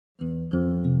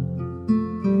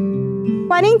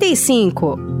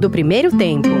45 do primeiro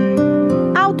tempo.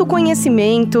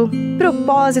 Autoconhecimento,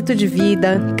 propósito de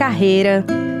vida, carreira,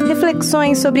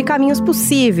 reflexões sobre caminhos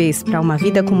possíveis para uma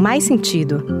vida com mais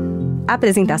sentido.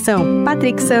 Apresentação: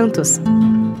 Patrick Santos.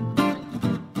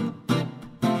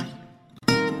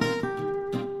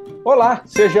 Olá,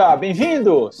 seja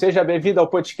bem-vindo ao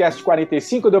podcast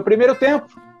 45 do primeiro tempo.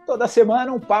 Toda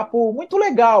semana um papo muito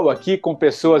legal aqui com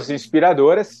pessoas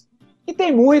inspiradoras que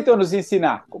têm muito a nos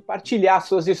ensinar, compartilhar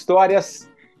suas histórias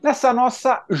nessa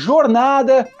nossa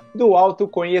jornada do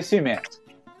autoconhecimento.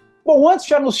 Bom, antes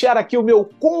de anunciar aqui o meu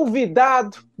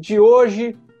convidado de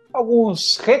hoje,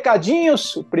 alguns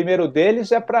recadinhos. O primeiro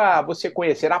deles é para você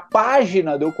conhecer a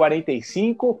página do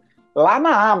 45 lá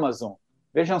na Amazon.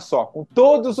 Vejam só, com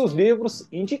todos os livros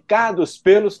indicados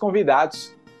pelos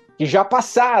convidados que já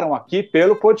passaram aqui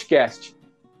pelo podcast.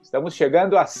 Estamos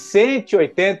chegando a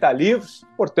 180 livros,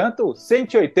 portanto,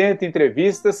 180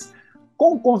 entrevistas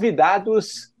com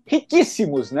convidados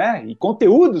riquíssimos, né? E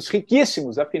conteúdos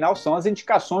riquíssimos, afinal, são as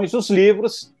indicações dos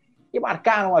livros que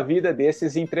marcaram a vida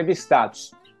desses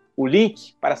entrevistados. O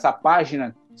link para essa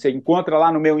página você encontra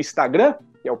lá no meu Instagram,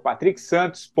 que é o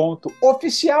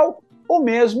patricksantos.oficial, ou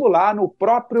mesmo lá no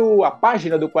a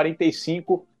página do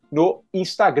 45 no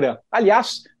Instagram.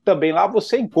 Aliás, também lá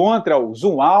você encontra o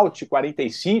Zoom Out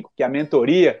 45, que é a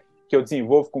mentoria que eu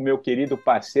desenvolvo com o meu querido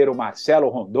parceiro Marcelo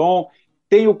Rondon.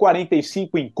 Tem o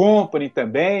 45 in Company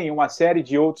também, uma série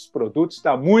de outros produtos,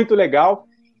 está muito legal.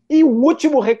 E o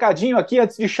último recadinho aqui,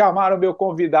 antes de chamar o meu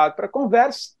convidado para a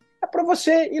conversa, é para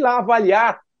você ir lá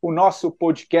avaliar o nosso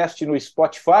podcast no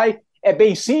Spotify. É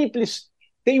bem simples,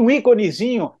 tem um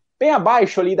íconezinho bem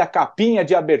abaixo ali da capinha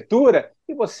de abertura,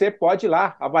 e você pode ir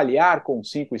lá avaliar com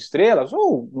 5 estrelas,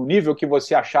 ou no nível que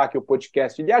você achar que o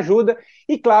podcast lhe ajuda,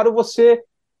 e claro, você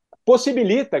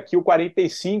possibilita que o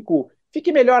 45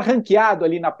 fique melhor ranqueado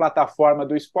ali na plataforma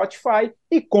do Spotify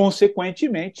e,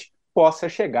 consequentemente, possa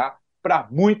chegar para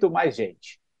muito mais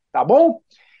gente. Tá bom?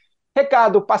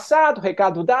 Recado passado,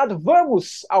 recado dado,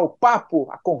 vamos ao papo,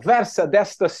 a conversa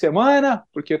desta semana,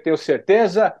 porque eu tenho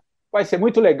certeza vai ser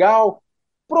muito legal,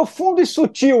 profundo e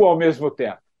sutil ao mesmo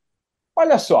tempo.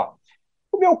 Olha só,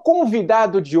 o meu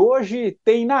convidado de hoje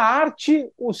tem na arte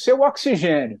o seu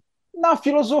oxigênio, na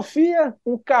filosofia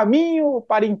um caminho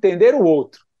para entender o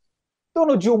outro.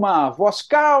 Dono de uma voz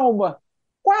calma,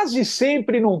 quase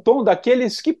sempre num tom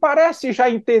daqueles que parece já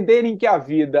entenderem que a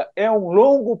vida é um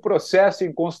longo processo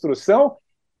em construção,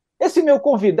 esse meu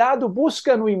convidado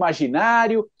busca no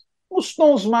imaginário, nos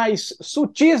tons mais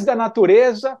sutis da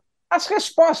natureza, as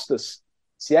respostas,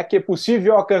 se é que é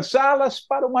possível alcançá-las,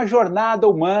 para uma jornada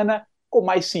humana com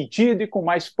mais sentido e com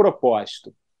mais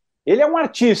propósito. Ele é um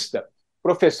artista,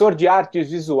 professor de artes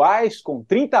visuais com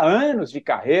 30 anos de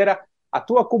carreira,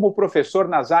 atua como professor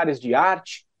nas áreas de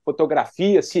arte,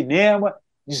 fotografia, cinema,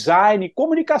 design,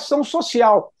 comunicação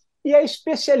social e é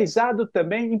especializado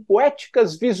também em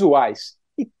poéticas visuais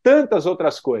e tantas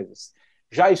outras coisas.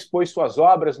 Já expôs suas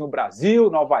obras no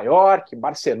Brasil, Nova York,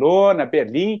 Barcelona,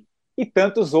 Berlim e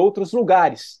tantos outros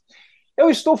lugares. Eu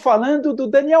estou falando do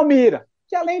Daniel Mira,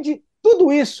 que além de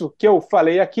tudo isso que eu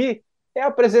falei aqui, é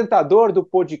apresentador do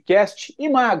podcast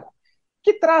Imago,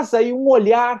 que traz aí um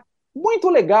olhar muito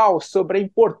legal sobre a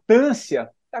importância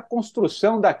da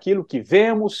construção daquilo que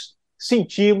vemos,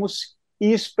 sentimos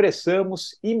e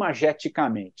expressamos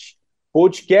imageticamente.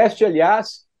 Podcast,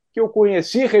 aliás, que eu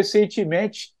conheci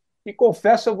recentemente e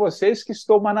confesso a vocês que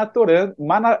estou maratonando,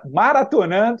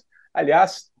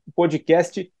 aliás, um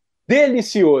podcast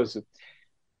delicioso.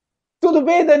 Tudo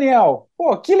bem, Daniel?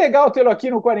 Pô, que legal tê-lo aqui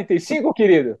no 45,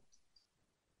 querido.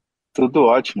 Tudo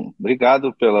ótimo.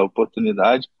 Obrigado pela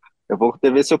oportunidade. Eu vou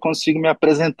ver se eu consigo me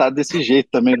apresentar desse jeito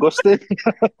também. Gostei.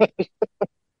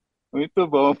 Muito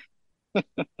bom.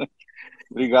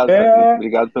 Obrigado, Patrick.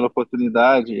 Obrigado pela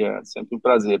oportunidade. É sempre um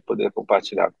prazer poder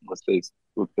compartilhar com vocês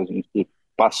tudo que a gente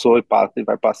passou e passa e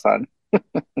vai passar, né?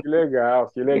 Que legal,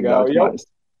 que legal. Legal demais.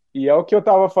 E é o que eu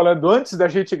estava falando antes da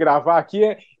gente gravar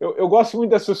aqui. Eu gosto muito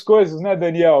dessas coisas, né,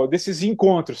 Daniel? Desses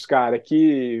encontros, cara,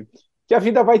 que a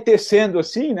vida vai tecendo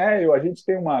assim, né? A gente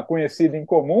tem uma conhecida em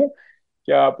comum,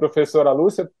 que a professora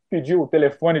Lúcia pediu o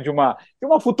telefone de uma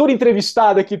futura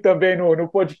entrevistada aqui também no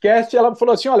podcast, e ela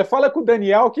falou assim, olha, fala com o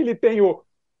Daniel que ele tem o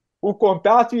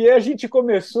contato, e aí a gente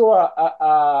começou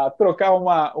a trocar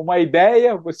uma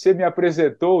ideia, você me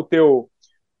apresentou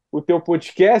o teu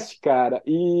podcast, cara,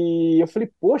 e eu falei,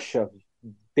 poxa,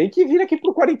 tem que vir aqui para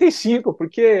o 45,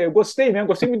 porque eu gostei mesmo,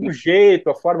 gostei muito do jeito,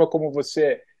 a forma como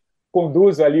você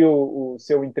conduz ali os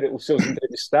seus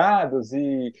entrevistados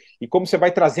e como você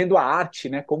vai trazendo a arte,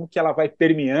 né? Como que ela vai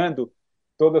permeando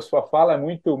toda a sua fala, é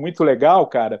muito, muito legal,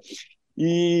 cara.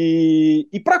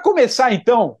 E para começar,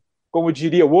 então, como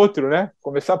diria o outro, né?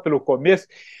 Começar pelo começo.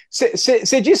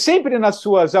 Você diz sempre nas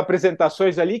suas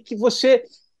apresentações ali que você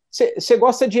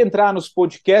gosta de entrar nos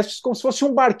podcasts como se fosse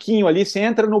um barquinho ali. Você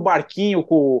entra no barquinho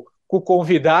com o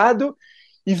convidado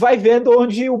e vai vendo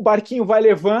onde o barquinho vai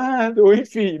levando,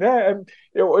 enfim, né?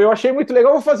 Eu achei muito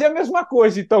legal, vou fazer a mesma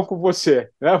coisa então com você,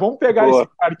 né? Vamos pegar esse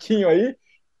Boa. barquinho aí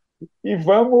e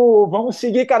vamos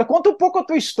seguir, cara. Conta um pouco a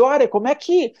tua história, como é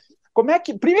que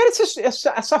primeiro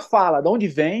essa fala, de onde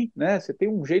vem, né? Você tem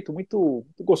um jeito muito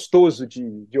gostoso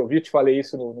de ouvir, eu te falei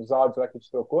isso nos áudios lá que a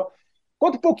gente trocou.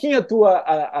 Conta um pouquinho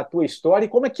a tua história e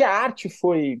como é que a arte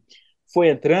foi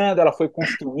entrando, ela foi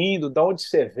construindo, de onde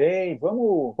você vem.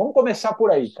 Vamos começar por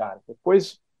aí, cara.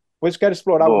 Depois eu quero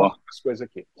explorar algumas Boa. outras coisas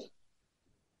aqui.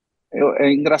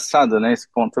 É engraçado, né? Esse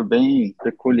ponto é bem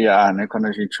peculiar, né? Quando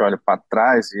a gente olha para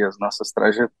trás e as nossas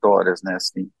trajetórias, né?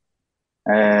 Assim,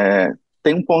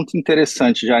 tem um ponto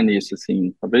interessante já nisso,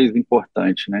 assim, talvez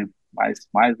importante, né?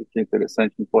 Mais do que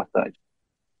interessante, importante.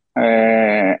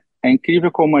 É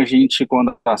incrível como a gente,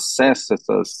 quando acessa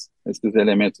esses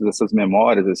elementos, essas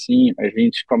memórias, assim, a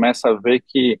gente começa a ver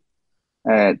que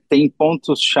tem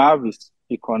pontos chaves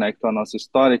que conectam a nossa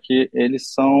história que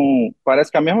eles são,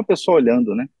 parece que a mesma pessoa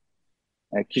olhando, né?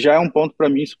 Que já é um ponto para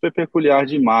mim super peculiar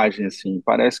de imagem, assim.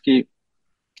 Parece que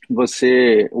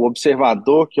o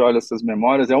observador que olha essas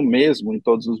memórias é o mesmo em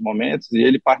todos os momentos e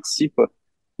ele participa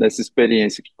dessa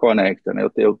experiência que conecta, né?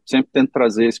 Eu sempre tento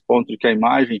trazer esse ponto de que a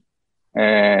imagem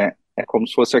é como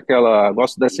se fosse aquela.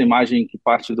 Gosto dessa imagem que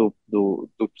parte do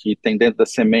que tem dentro da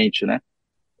semente, né?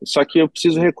 Só que eu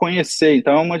preciso reconhecer,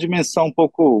 então é uma dimensão um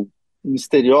pouco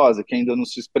misteriosa que ainda não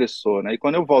se expressou, né? E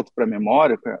quando eu volto para a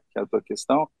memória, que é a tua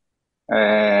questão,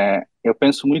 eu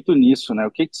penso muito nisso, né?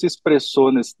 O que se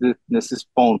expressou nesses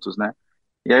pontos, né?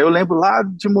 E aí eu lembro lá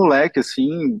de moleque,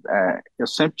 assim, eu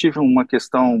sempre tive uma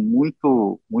questão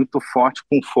muito forte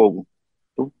com fogo.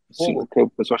 Assim, o Fogo. que o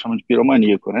pessoal chama de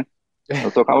piromaníaco, né?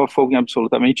 Eu tocava fogo em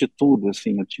absolutamente tudo,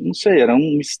 assim. Não sei, era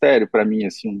um mistério para mim,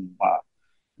 assim,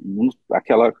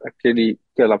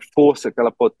 aquela força,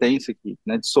 aquela potência que,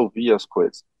 né, dissolvia as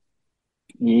coisas.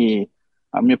 E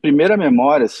a minha primeira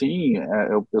memória, assim,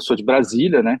 eu sou de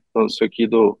Brasília, né? Então, eu sou aqui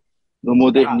do Ah,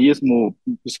 modernismo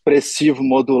expressivo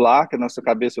modular, que a nossa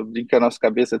cabeça, eu brinco que a nossa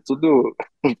cabeça é tudo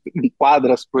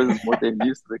enquadra as coisas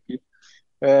modernistas aqui.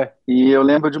 é. E eu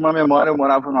lembro de uma memória, eu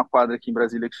morava numa quadra aqui em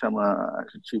Brasília que chama, a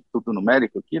gente, tudo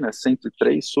numérico aqui, né?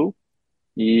 103 Sul.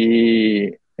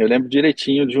 E eu lembro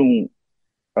direitinho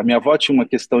a minha avó tinha uma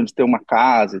questão de ter uma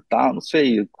casa e tal, não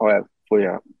sei foi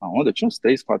a onda, eu tinha uns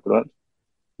 3, 4 anos.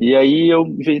 E aí eu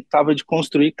inventava de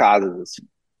construir casas, assim.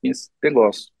 Tinha esse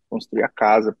negócio, construir a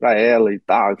casa para ela e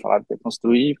tal, e falava que ia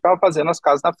construir, e ficava fazendo as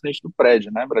casas na frente do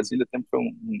prédio, né? Brasília sempre foi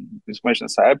principalmente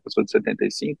nessa época, eu sou de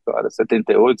 75, então era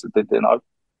 78, 79.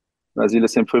 Brasília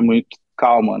sempre foi muito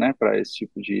calma, né, para esse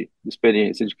tipo de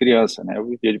experiência de criança, né? Eu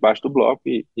vivia debaixo do bloco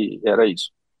e era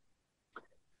isso.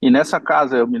 E nessa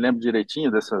casa, eu me lembro direitinho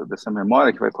dessa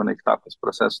memória que vai conectar com esse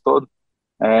processo todo.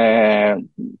 É,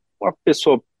 uma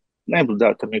pessoa, lembro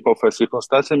também qual foi a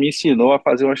circunstância, me ensinou a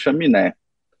fazer uma chaminé,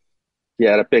 que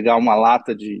era pegar uma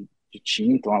lata de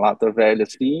tinta, uma lata velha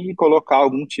assim, e colocar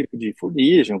algum tipo de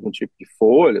fuligem, algum tipo de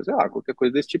folha, sei lá, qualquer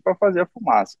coisa desse tipo para fazer a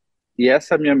fumaça. E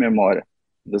essa é a minha memória,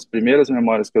 das primeiras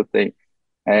memórias que eu tenho.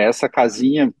 É essa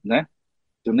casinha, né?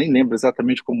 Eu nem lembro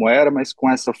exatamente como era, mas com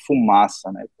essa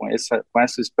fumaça, né? Com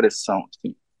essa expressão,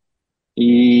 assim.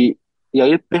 E, e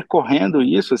aí, percorrendo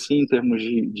isso, assim, em termos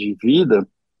de vida,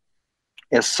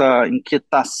 essa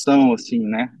inquietação, assim,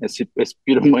 né? Esse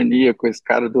piromaníaco, esse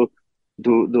cara do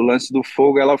lance do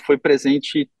fogo, ela foi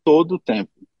presente todo o tempo,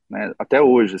 né? Até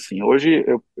hoje, assim. Hoje,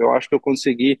 eu acho que eu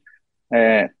consegui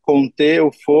conter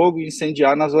o fogo e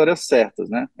incendiar nas horas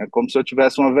certas, né? É como se eu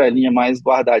tivesse uma velhinha mais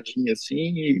guardadinha,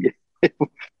 assim, e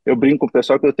eu brinco com o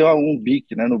pessoal que eu tenho um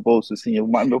bique, né, no bolso, assim.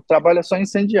 Meu trabalho é só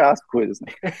incendiar as coisas, né?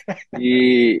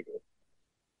 E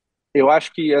eu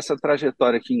acho que essa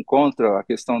trajetória que encontra a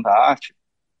questão da arte,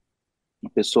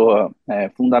 uma pessoa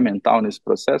fundamental nesse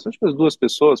processo, acho que as duas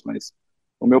pessoas, mas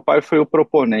o meu pai foi o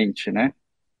proponente, né?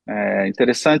 É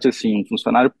interessante, assim, um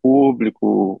funcionário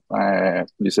público,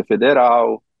 Polícia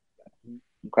Federal,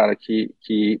 um cara que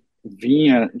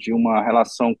vinha de uma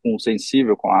relação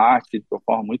sensível com a arte de uma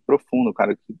forma muito profunda, um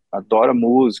cara que adora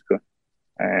música,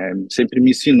 sempre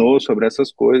me ensinou sobre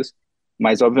essas coisas,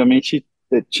 mas obviamente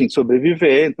tinha que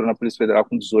sobreviver, entrou na Polícia Federal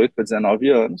com 18 para 19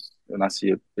 anos, eu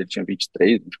nasci, ele tinha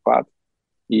 23, 24,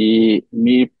 e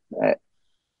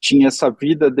tinha essa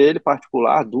vida dele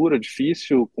particular, dura,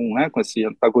 difícil, com esse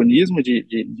antagonismo de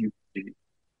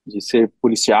ser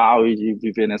policial e de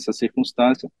viver nessa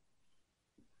circunstância.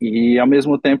 e ao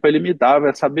mesmo tempo ele me dava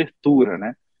essa abertura,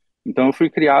 né? Então eu fui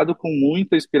criado com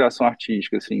muita inspiração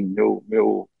artística, assim, meu,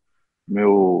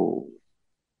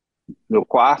 meu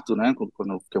quarto, né,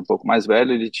 quando eu fiquei um pouco mais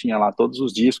velho, ele tinha lá todos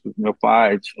os discos do meu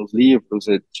pai, tinha os livros,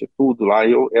 ele tinha tudo lá,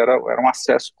 e era um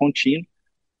acesso contínuo,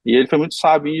 e ele foi muito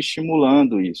sábio em ir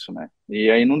estimulando isso, né? E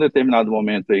aí, num determinado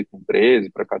momento aí, com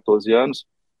 13 para 14 anos,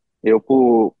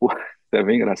 é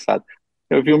bem engraçado,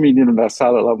 eu vi um menino da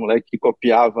sala lá, moleque, que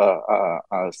copiava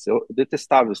eu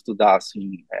detestava estudar,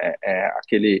 assim,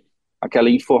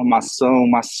 aquela informação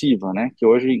massiva, né? Que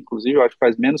hoje, inclusive, eu acho que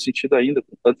faz menos sentido ainda,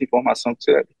 com tanta informação que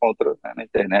você encontra, né, na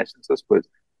internet, essas coisas.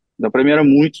 Então, para mim era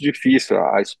muito difícil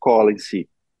a escola em si,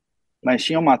 mas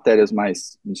tinham matérias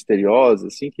mais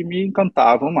misteriosas, assim, que me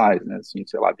encantavam mais, né? Assim,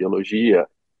 sei lá, biologia,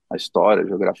 a história, a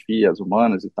geografia, as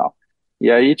humanas e tal. E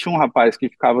aí tinha um rapaz que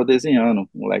ficava desenhando,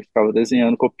 um moleque ficava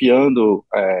desenhando, copiando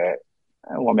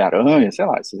o Homem-Aranha, sei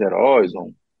lá, esses heróis, ou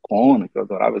um Conan, que eu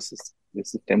adorava esses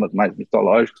temas mais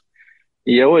mitológicos.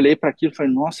 E eu olhei para aquilo e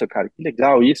falei, nossa, cara, que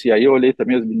legal isso. E aí eu olhei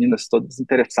também as meninas todas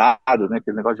interessadas, né?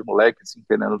 Aquele negócio de moleque, assim,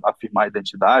 querendo afirmar a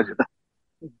identidade, né?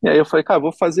 E aí eu falei, cara,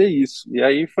 vou fazer isso. E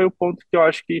aí foi o ponto que eu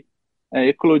acho que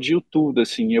eclodiu tudo,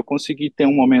 assim. Eu consegui ter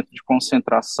um momento de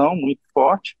concentração muito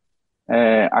forte.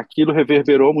 Aquilo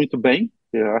reverberou muito bem.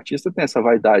 Porque o artista tem essa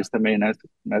vaidade também, né? Tu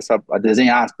começa a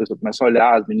desenhar, as pessoas começam a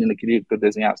olhar, as meninas queriam que eu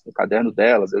desenhasse no caderno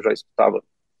delas, eu já escutava,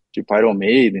 tipo, Iron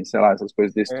Maiden, sei lá, essas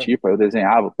coisas desse É. tipo. Aí eu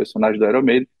desenhava o personagem do Iron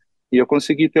Maiden. E eu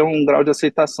consegui ter um grau de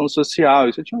aceitação social.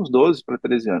 Isso eu tinha uns 12 para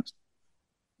 13 anos.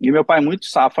 E meu pai, muito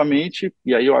safamente,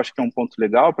 e aí eu acho que é um ponto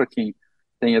legal para quem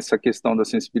tem essa questão da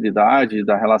sensibilidade,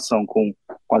 da relação com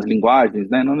as linguagens,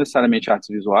 né? Não necessariamente artes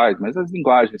visuais, mas as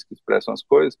linguagens que expressam as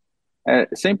coisas.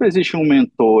 Sempre existe um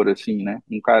mentor, assim, né?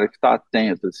 Um cara que está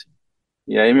atento, assim.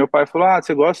 E aí meu pai falou, ah,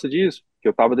 você gosta disso? Porque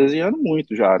eu estava desenhando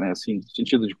muito já, né? Assim, no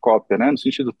sentido de cópia, né? No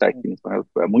sentido técnico, né?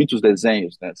 Muitos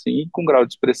desenhos, né? Assim, e com grau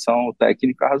de expressão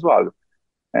técnica razoável.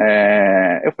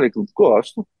 Eu falei,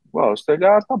 gosto. Ele,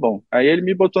 ah, tá bom. Aí ele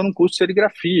me botou num curso de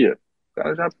serigrafia. O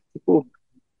cara já, tipo...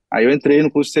 Aí eu entrei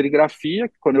no curso de serigrafia,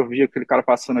 que quando eu vi aquele cara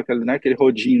passando aquele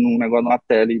rodinho num negócio numa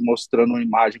tela e mostrando uma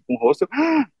imagem com o rosto,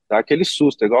 dá aquele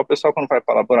susto. É igual o pessoal quando vai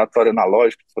para laboratório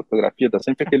analógico de fotografia, dá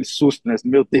sempre aquele susto, né?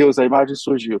 Meu Deus, a imagem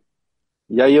surgiu.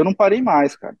 E aí eu não parei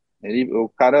mais, cara.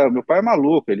 Meu pai é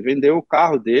maluco, ele vendeu o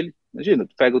carro dele. Imagina,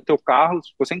 tu pega o teu carro,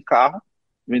 se fosse em carro,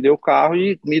 vendeu o carro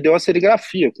e me deu a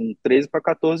serigrafia com 13 para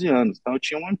 14 anos. Então eu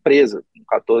tinha uma empresa com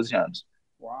 14 anos.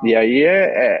 E Uau. aí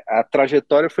a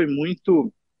trajetória foi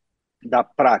muito da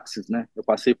praxis, né? Eu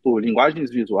passei por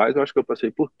linguagens visuais, eu acho que eu passei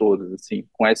por todas, assim,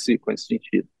 com esse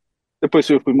sentido. Depois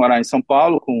eu fui morar em São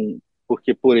Paulo,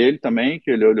 porque por ele também, que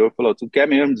ele olhou e falou, tu quer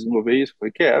mesmo desenvolver isso? Eu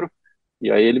falei, quero.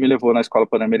 E aí ele me levou na Escola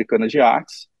Pan-Americana de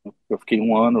Artes. Eu fiquei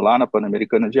um ano lá na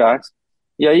Pan-Americana de Artes.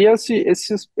 E aí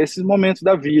esses momentos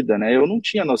da vida, né? Eu não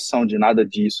tinha noção de nada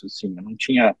disso, assim. Eu não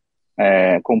tinha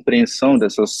compreensão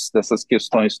dessas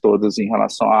questões todas em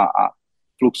relação a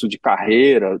fluxo de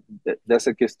carreira,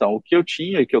 dessa questão. O que eu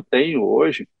tinha e que eu tenho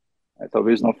hoje,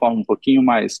 talvez de uma forma um pouquinho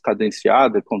mais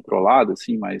cadenciada, controlada,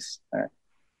 assim, mas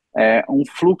é um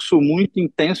fluxo muito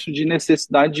intenso de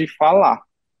necessidade de falar.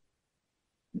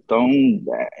 Então,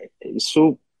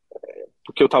 isso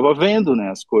porque eu estava vendo,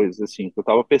 né, as coisas, assim, que eu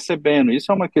estava percebendo.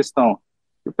 Isso é uma questão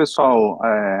que o pessoal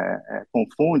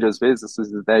confunde, às vezes,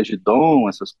 essas ideias de dom,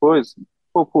 essas coisas. Um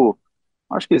pouco,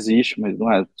 acho que existe, mas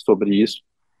não é sobre isso.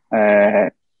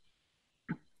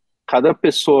 Cada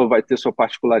pessoa vai ter sua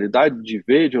particularidade de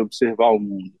ver, de observar o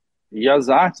mundo. E as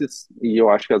artes, e eu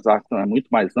acho que as artes é muito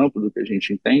mais amplo do que a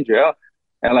gente entende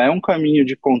ela é um caminho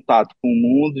de contato com o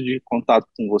mundo, de contato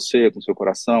com você, com o seu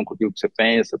coração, com aquilo que você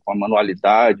pensa, com a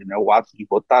manualidade, né, o ato de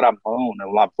botar a mão, né,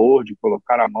 o labor de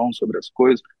colocar a mão sobre as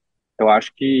coisas. Eu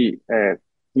acho que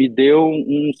me deu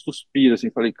um suspiro,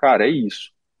 assim, falei, cara, é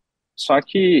isso. Só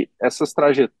que essas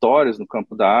trajetórias no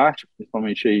campo da arte,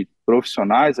 principalmente aí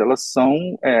profissionais, elas são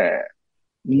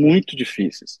muito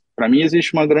difíceis. Para mim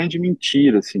existe uma grande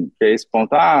mentira, assim, que é esse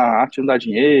ponto, a arte não dá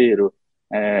dinheiro,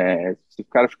 se o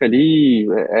cara fica ali,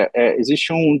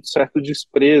 existe um certo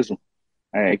desprezo,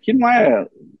 que não é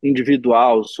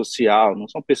individual, social, não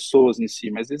são pessoas em si,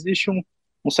 mas existe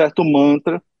um certo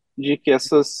mantra de que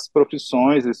essas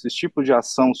profissões, esses tipos de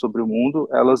ação sobre o mundo,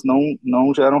 elas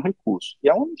não geram recurso. E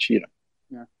é uma mentira.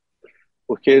 É.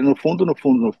 Porque no fundo,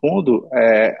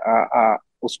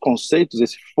 os conceitos,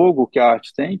 esse fogo que a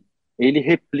arte tem, ele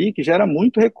replica e gera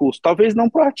muito recurso. Talvez não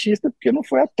para o artista, porque não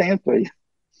foi atento aí,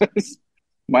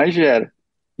 mas gera.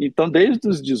 Então, desde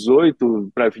os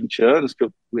 18 para 20 anos, que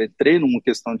eu entrei numa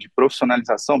questão de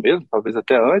profissionalização mesmo, talvez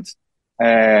até antes,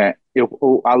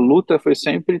 A luta foi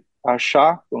sempre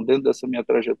achar, então, dentro dessa minha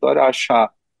trajetória,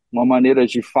 achar uma maneira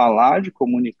de falar, de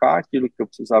comunicar aquilo que eu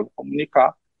precisava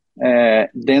comunicar,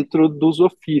 dentro dos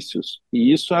ofícios.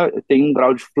 E isso tem um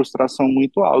grau de frustração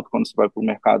muito alto quando você vai para o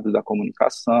mercado da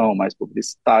comunicação, mais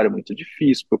publicitário, é muito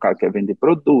difícil, porque o cara quer vender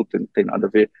produto, não tem nada a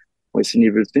ver com esse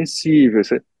nível sensível.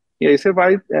 E aí você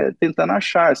vai tentando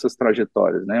achar essas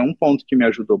trajetórias, né? Um ponto que me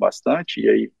ajudou bastante, e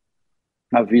aí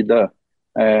a vida,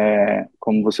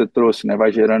 como você trouxe, né,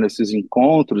 vai gerando esses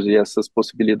encontros e essas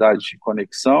possibilidades de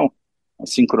conexão, a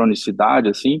sincronicidade,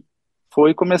 assim,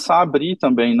 foi começar a abrir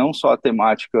também não só a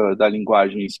temática da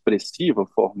linguagem expressiva,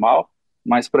 formal,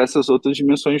 mas para essas outras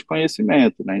dimensões de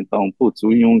conhecimento, né? Então, putz,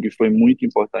 o Jung foi muito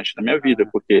importante na minha vida,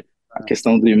 porque a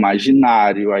questão do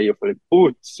imaginário, aí eu falei,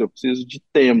 putz, eu preciso de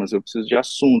temas, eu preciso de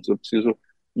assuntos, eu preciso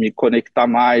me conectar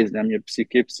mais, né? A minha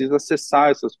psique precisa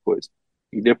acessar essas coisas.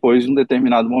 E depois, em um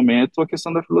determinado momento, a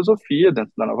questão da filosofia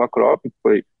dentro da Nova Crop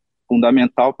foi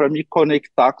fundamental para me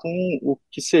conectar com o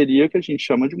que seria que a gente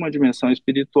chama de uma dimensão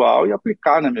espiritual e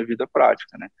aplicar na minha vida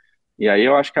prática, né? E aí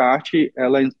eu acho que a arte,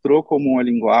 ela entrou como uma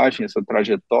linguagem, essa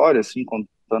trajetória, assim,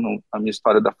 contando a minha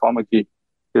história da forma que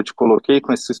eu te coloquei,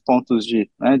 com esses pontos de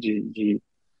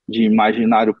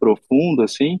imaginário profundo,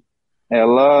 assim,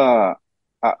 ela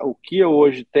o que eu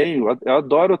hoje tenho, eu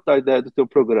adoro a ideia do teu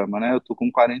programa, né? Eu tô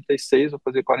com 46, vou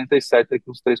fazer 47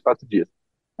 daqui uns 3, 4 dias.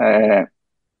 É,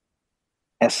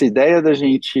 essa ideia da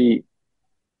gente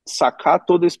sacar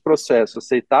todo esse processo,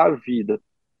 aceitar a vida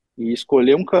e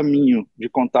escolher um caminho de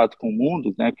contato com o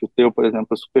mundo, né? Que o teu, por exemplo,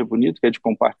 é super bonito, que é de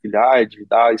compartilhar, é de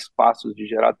dar espaços, de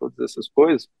gerar todas essas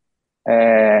coisas,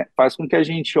 faz com que a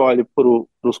gente olhe para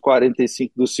os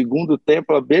 45 do segundo tempo, e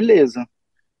fala, beleza,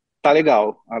 tá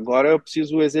legal. Agora eu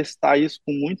preciso exercitar isso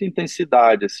com muita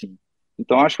intensidade, assim.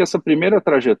 Então, acho que essa primeira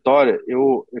trajetória,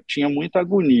 eu tinha muita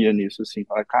agonia nisso, assim.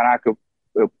 Falar, caraca,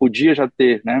 eu podia já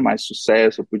ter, né, mais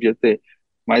sucesso, eu podia ter,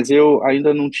 mas eu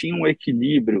ainda não tinha um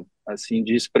equilíbrio, assim,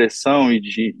 de expressão e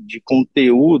de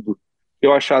conteúdo que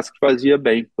eu achasse que fazia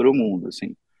bem para o mundo,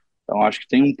 assim. Então, acho que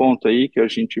tem um ponto aí que a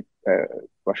gente,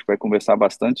 acho que vai conversar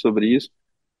bastante sobre isso,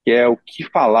 que é o que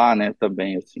falar, né,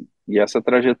 também, assim. E essa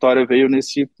trajetória veio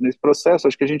nesse processo,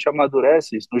 acho que a gente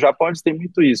amadurece isso. No Japão eles têm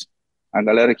muito isso. A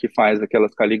galera que faz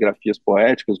aquelas caligrafias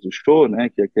poéticas do show, né,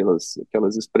 que é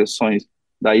aquelas expressões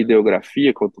da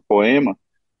ideografia quanto o poema,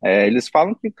 eles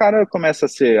falam que o cara começa a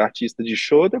ser artista de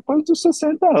show depois dos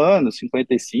 60 anos,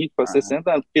 55 para Ah,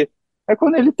 60 anos, porque é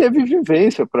quando ele teve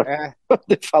vivência para é,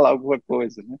 poder falar alguma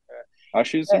coisa, né?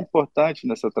 Acho isso é, importante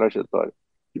nessa trajetória.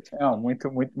 não,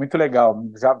 muito, muito, muito legal.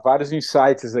 Já vários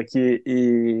insights aqui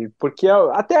e porque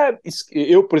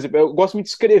eu, por exemplo, eu gosto muito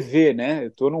de escrever, né?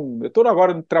 Eu tô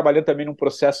agora trabalhando também num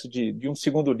processo de um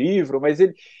segundo livro, mas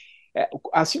ele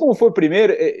assim como foi o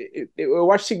primeiro,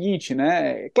 eu acho o seguinte,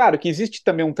 né? Claro que existe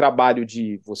também um trabalho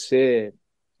de você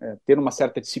ter uma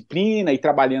certa disciplina e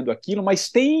trabalhando aquilo, mas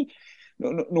tem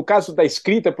no caso da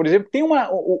escrita, por exemplo, tem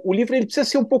o livro ele precisa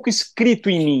ser um pouco escrito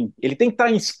em mim, ele tem que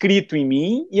estar inscrito em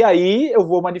mim, e aí eu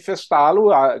vou manifestá-lo,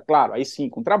 claro, aí sim,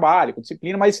 com trabalho, com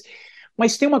disciplina,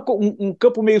 mas tem um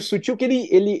campo meio sutil que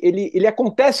ele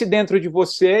acontece dentro de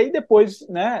você e depois,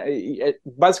 né?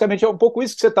 Basicamente é um pouco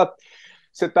isso que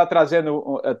você está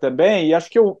trazendo também, e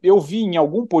acho que eu vi em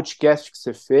algum podcast que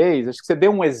você fez, acho que você deu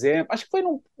um exemplo, acho que foi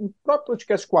num próprio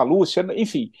podcast com a Lúcia,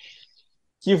 enfim,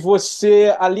 que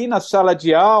você, ali na sala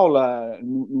de aula,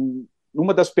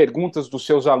 numa das perguntas dos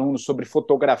seus alunos sobre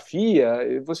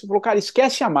fotografia, você falou, cara,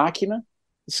 esquece a máquina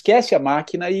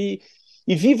e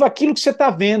viva aquilo que você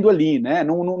está vendo ali, né?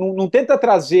 Não tenta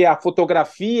trazer a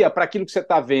fotografia para aquilo que você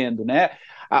está vendo, né?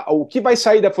 O que vai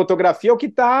sair da fotografia é o que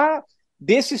está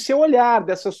desse seu olhar,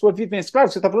 dessa sua vivência.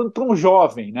 Claro, você está falando para um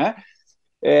jovem, né?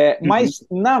 Uhum. Mas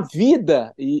na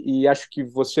vida, e acho que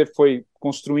você foi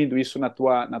construindo isso na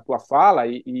tua fala,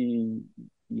 e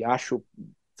acho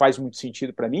faz muito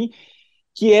sentido para mim,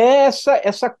 que é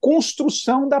essa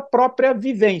construção da própria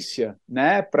vivência,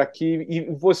 né? Para que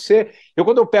eu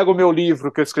quando eu pego o meu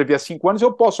livro que eu escrevi há 5 anos,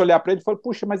 eu posso olhar para ele e falar,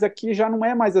 puxa, mas aqui já não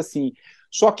é mais assim.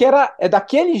 Só que é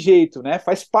daquele jeito, né?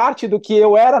 Faz parte do que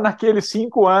eu era naqueles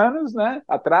 5 anos, né?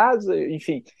 Atrás,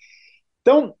 enfim.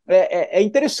 Então, é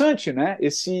interessante, né?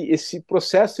 Esse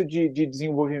processo de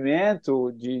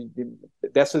desenvolvimento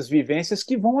dessas vivências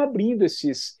que vão abrindo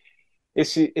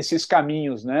esses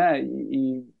caminhos, né?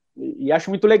 E acho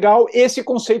muito legal esse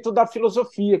conceito da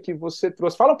filosofia que você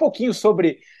trouxe. Fala um pouquinho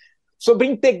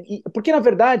porque, na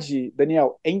verdade,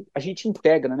 Daniel, a gente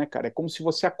integra, né, cara? É como se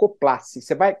você acoplasse.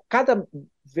 Você vai, cada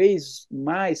vez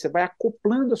mais, você vai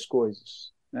acoplando as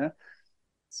coisas, né?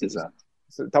 Exato,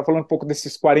 Você está falando um pouco desses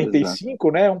exato.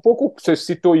 45, né? Um pouco, você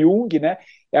citou Jung, né?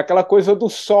 é aquela coisa do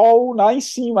sol lá em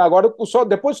cima. Agora, o sol,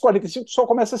 depois dos 45, o sol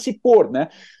começa a se pôr, né?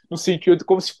 No sentido,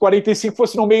 como se 45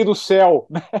 fosse no meio do céu,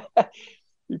 né?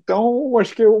 Então,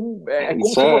 acho que é como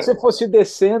Isso se é, você fosse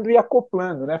descendo e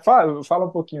acoplando, né? Fala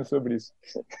um pouquinho sobre isso.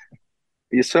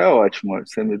 isso é ótimo.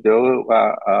 Você me deu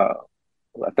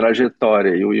a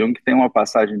trajetória. E o Jung tem uma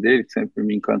passagem dele que sempre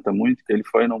me encanta muito, que ele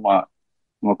foi numa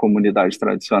comunidade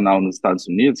tradicional nos Estados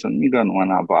Unidos, se eu não me engano, uma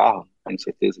Navarro, não tenho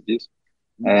certeza disso.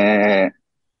 É,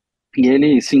 e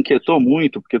ele se inquietou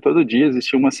muito, porque todo dia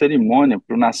existia uma cerimônia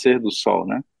para o nascer do sol,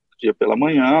 né? Dia pela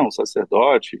manhã, o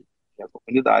sacerdote e a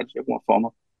comunidade, de alguma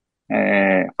forma,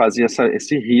 fazia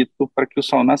esse rito para que o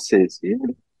sol nascesse. E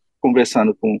ele,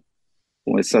 conversando com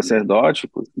esse sacerdote,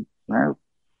 né?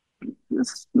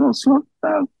 Não, o senhor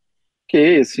está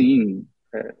ok, assim,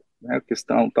 né, a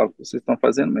questão tal que vocês estão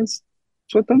fazendo, mas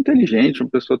o senhor é tão inteligente, uma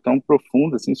pessoa tão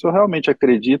profunda, assim, o senhor realmente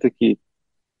acredita que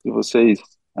se vocês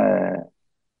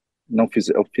não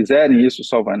fizerem isso, o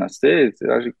sol vai nascer? Você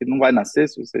acha que não vai nascer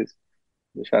se vocês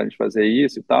deixarem de fazer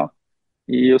isso e tal?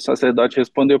 E o sacerdote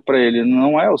respondeu para ele: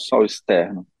 não é o sol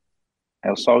externo,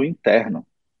 é o sol interno.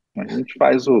 A gente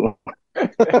faz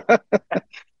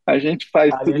a gente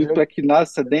faz Ali tudo isso já para que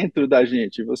nasça dentro da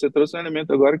gente. Você trouxe um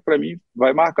elemento agora que para mim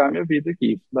vai marcar a minha vida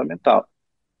aqui, fundamental.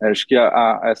 Acho que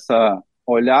essa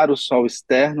olhar o sol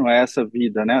externo é essa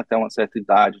vida, né? Até uma certa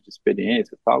idade de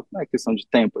experiência e tal, não é questão de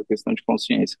tempo, é questão de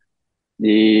consciência.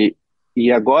 E,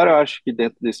 e agora eu acho que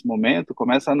dentro desse momento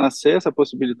começa a nascer essa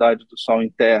possibilidade do sol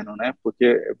interno, né?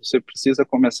 Porque você precisa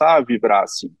começar a vibrar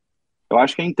assim. Eu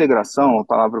acho que a integração, uma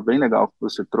palavra bem legal que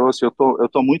você trouxe, eu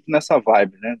tô muito nessa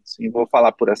vibe, né? Assim, vou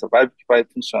falar por essa vibe que vai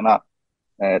funcionar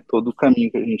todo o caminho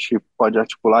que a gente pode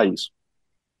articular isso.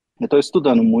 Eu estou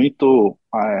estudando muito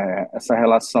essa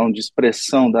relação de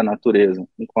expressão da natureza,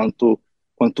 enquanto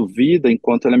vida,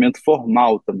 enquanto elemento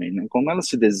formal também, né? Como ela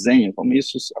se desenha, como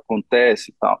isso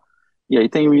acontece e tal. E aí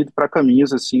tenho ido para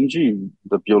caminhos assim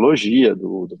da biologia,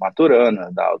 do Maturana,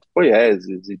 da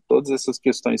autopoiesis e todas essas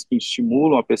questões que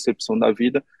estimulam a percepção da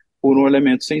vida por um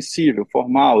elemento sensível,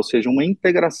 formal, ou seja, uma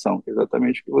integração, que é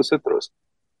exatamente o que você trouxe.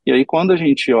 E aí, quando a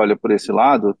gente olha por esse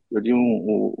lado, eu li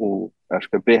acho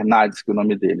que é Bernardes, que é o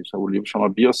nome dele, o livro chama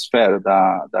Biosfera,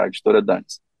 da editora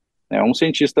Dantes. É um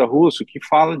cientista russo que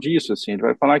fala disso, assim, ele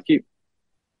vai falar que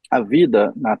a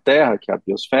vida na Terra, que é a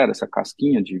biosfera, essa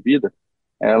casquinha de vida,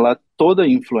 ela toda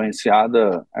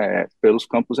influenciada pelos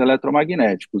campos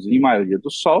eletromagnéticos, em maioria do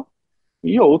Sol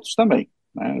e outros também.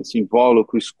 Né? Esse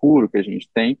invólucro escuro que a gente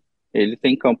tem, ele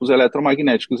tem campos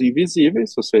eletromagnéticos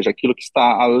invisíveis, ou seja, aquilo que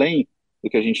está além do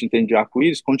que a gente entende de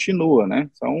arco-íris continua, né?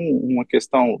 Isso é uma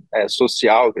questão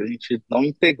social que a gente não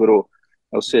integrou.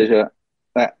 Ou seja,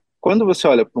 quando você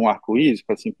olha para um arco-íris,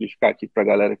 para simplificar aqui para a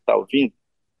galera que está ouvindo,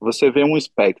 você vê um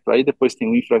espectro, aí depois tem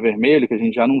o infravermelho, que a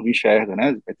gente já não enxerga,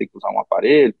 né? Vai ter que usar um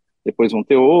aparelho, depois vão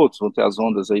ter outros, vão ter as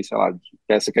ondas aí, sei lá,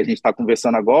 essa que a gente está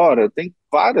conversando agora, tem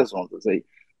várias ondas aí.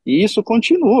 E isso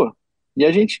continua. E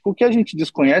o que a gente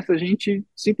desconhece, a gente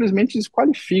simplesmente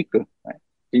desqualifica, né?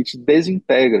 A gente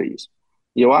desintegra isso.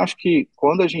 E eu acho que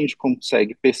quando a gente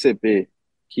consegue perceber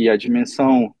que a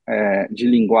dimensão de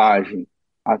linguagem,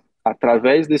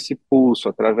 através desse pulso,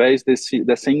 através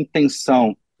dessa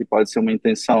intenção, que pode ser uma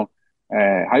intenção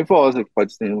raivosa, que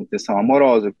pode ser uma intenção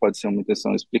amorosa, que pode ser uma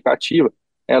intenção explicativa,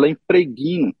 ela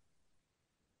impregna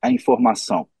a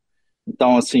informação.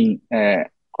 Então, assim,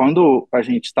 quando a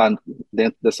gente está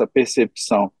dentro dessa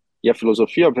percepção, e a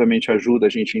filosofia, obviamente, ajuda a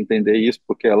gente a entender isso,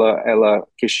 porque ela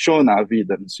questiona a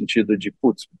vida, no sentido de,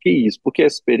 putz, por que isso? Por que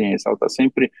essa experiência? Ela está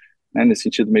sempre, né, nesse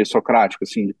sentido meio socrático,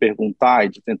 assim, de perguntar e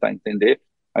de tentar entender.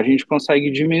 A gente consegue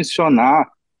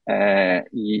dimensionar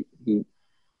e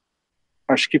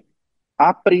acho que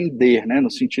aprender, né, no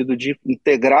sentido de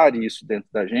integrar isso dentro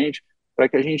da gente, para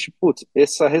que a gente, putz,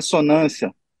 essa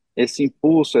ressonância, esse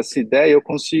impulso, essa ideia, eu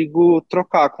consigo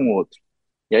trocar com o outro.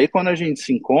 E aí, quando a gente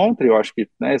se encontra, eu acho que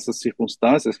né, essas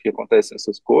circunstâncias que acontecem,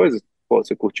 essas coisas, pô,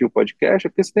 você curtiu o podcast, é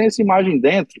porque você tem essa imagem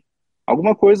dentro.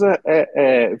 Alguma coisa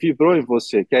vibrou em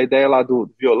você, que é a ideia lá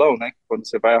do violão, né? Quando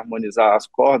você vai harmonizar as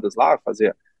cordas lá,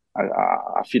 fazer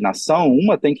a afinação,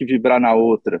 uma tem que vibrar na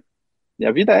outra. E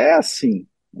a vida é assim,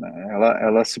 né?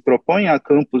 Ela se propõe a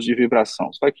campos de vibração.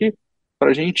 Só que para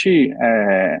a gente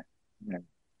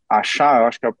achar, eu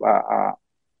acho que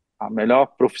a melhor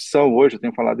profissão hoje, eu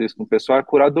tenho falado isso com o pessoal, é a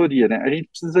curadoria, né? A gente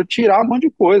precisa tirar um monte de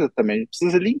coisa também, a gente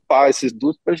precisa limpar esses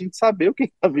dutos para a gente saber o que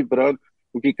está vibrando,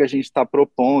 o que a gente está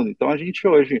propondo. Então a gente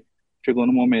hoje chegou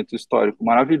num momento histórico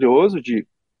maravilhoso de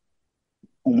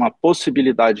uma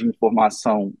possibilidade de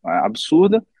informação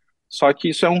absurda, só que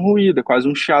isso é um ruído, é quase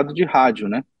um chiado de rádio,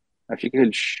 né? Aí fica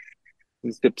aquele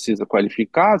Você precisa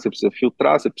qualificar, você precisa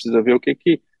filtrar, você precisa ver o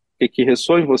que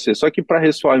ressoa em você. Só que para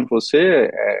ressoar em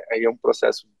você, aí é um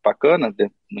processo bacana,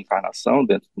 dentro de uma encarnação,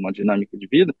 dentro de uma dinâmica de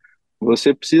vida,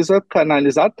 você precisa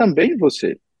canalizar também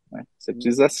você, né? Você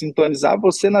precisa sintonizar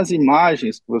você nas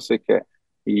imagens que você quer.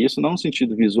 E isso não no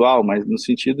sentido visual, mas no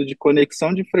sentido de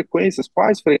conexão de frequências.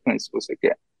 Quais frequências você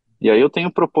quer? E aí eu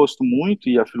tenho proposto muito,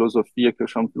 e a filosofia que eu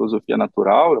chamo de filosofia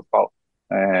natural, Paulo,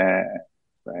 é,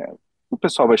 o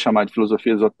pessoal vai chamar de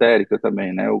filosofia esotérica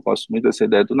também, né? Eu gosto muito dessa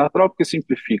ideia do natural porque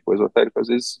simplifica. O esotérico, às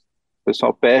vezes, o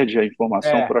pessoal perde a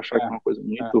informação por achar que é uma coisa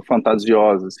muito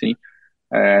fantasiosa, assim.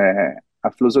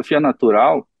 A filosofia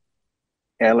natural,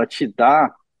 ela te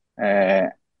dá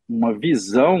uma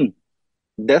visão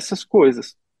dessas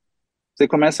coisas. Você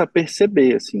começa a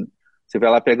perceber, assim. Você vai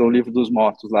lá, pega o livro dos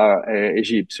mortos lá,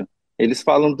 egípcio. Eles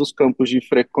falam dos campos de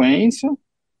frequência,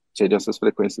 seriam essas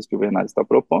frequências que o Bernardo está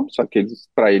propondo, só que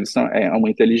para eles é uma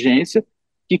inteligência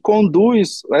que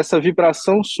conduz essa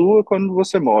vibração sua quando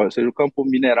você morre, ou seja, o campo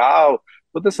mineral,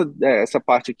 toda essa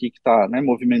parte aqui que está, né,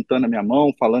 movimentando a minha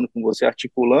mão, falando com você,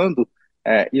 articulando,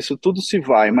 isso tudo se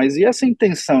vai. Mas e essa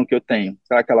intenção que eu tenho?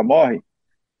 Será que ela morre?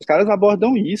 Os caras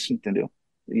abordam isso, entendeu?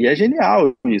 E é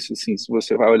genial isso, assim, se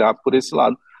você vai olhar por esse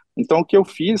lado. Então, o que eu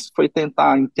fiz foi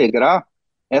tentar integrar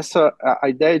a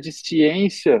ideia de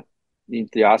ciência,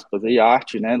 entre aspas, e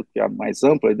arte, né, que é a mais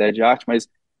ampla a ideia de arte, mas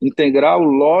integrar o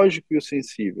lógico e o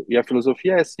sensível. E a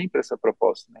filosofia é sempre essa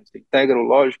proposta, né? Você integra o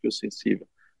lógico e o sensível.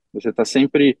 Você está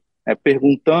sempre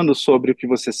perguntando sobre o que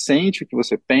você sente, o que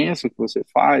você pensa, o que você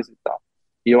faz e tal.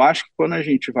 E eu acho que quando a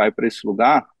gente vai para esse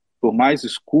lugar, por mais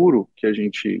escuro que a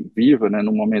gente viva, né,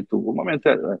 no momento, o momento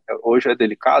hoje é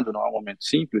delicado, não é um momento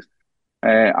simples,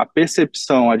 a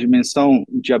percepção, a dimensão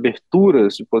de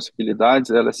aberturas, de possibilidades,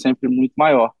 ela é sempre muito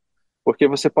maior, porque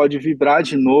você pode vibrar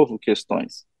de novo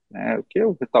questões, né, o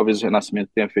que talvez o Renascimento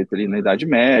tenha feito ali na Idade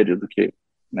Média, do que,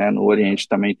 né, no Oriente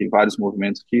também tem vários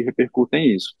movimentos que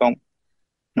repercutem isso. Então,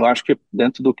 eu acho que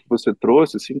dentro do que você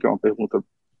trouxe, assim, que é uma pergunta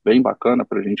bem bacana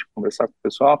para a gente conversar com o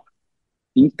pessoal,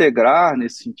 integrar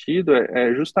nesse sentido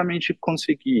é justamente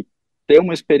conseguir ter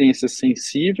uma experiência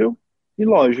sensível e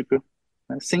lógica,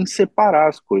 né, sem separar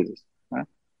as coisas, né?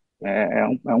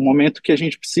 É um momento que a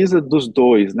gente precisa dos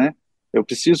dois, né? Eu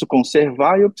preciso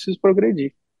conservar e eu preciso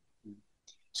progredir.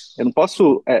 Eu não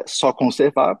posso só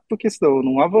conservar, porque senão eu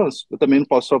não avanço. Eu também não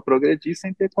posso só progredir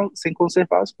sem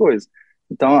conservar as coisas.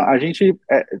 Então, a gente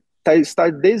está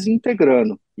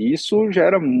desintegrando. E isso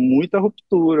gera muita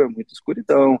ruptura, muita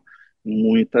escuridão,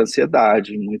 muita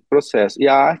ansiedade, muito processo. E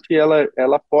a arte,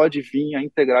 ela pode vir a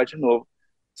integrar de novo,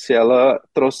 se ela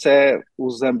trouxer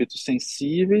os âmbitos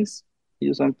sensíveis e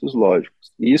os âmbitos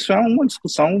lógicos. E isso é uma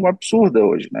discussão absurda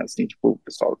hoje, né? Assim, tipo,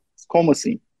 pessoal, como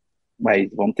assim? Mas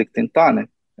vamos ter que tentar, né?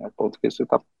 É o ponto que você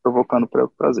está provocando para eu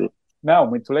trazer. Não,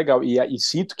 muito legal. E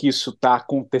sinto que isso está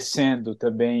acontecendo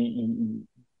também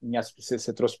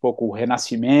você trouxe um pouco o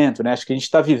renascimento, né? Acho que a gente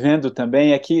está vivendo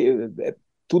também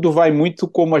tudo vai muito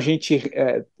como a gente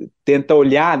tenta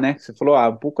olhar, né? Você falou,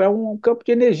 um pouco é um campo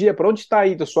de energia. Para onde está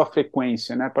indo a sua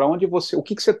frequência, né? Para onde o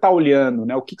que você está olhando,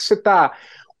 né? O que você está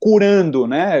curando,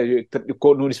 né?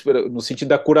 No sentido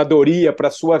da curadoria para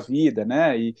a sua vida,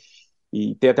 né?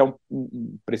 E tem até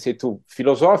um preceito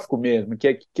filosófico mesmo,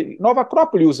 que Nova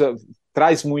Acrópole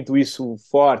traz muito isso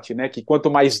forte, né? Que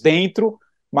quanto mais dentro,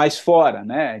 mais fora,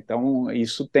 né? Então,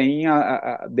 isso tem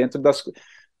dentro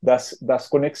das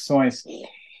conexões.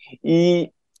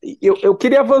 E eu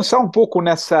queria avançar um pouco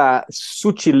nessa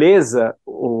sutileza,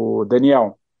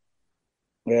 Daniel,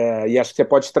 e acho que você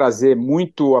pode trazer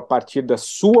muito a partir da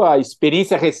sua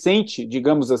experiência recente,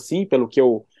 digamos assim, pelo que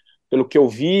eu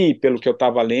vi, pelo que eu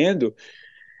estava lendo,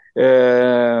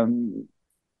 é,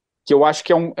 que eu acho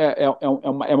que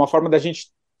é uma forma da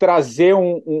gente trazer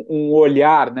um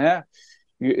olhar, né,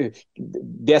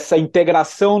 dessa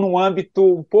integração num âmbito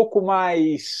um pouco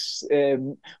mais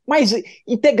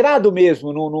integrado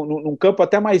mesmo, num campo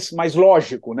até mais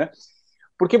lógico, né?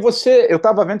 Porque eu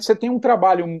estava vendo que você tem um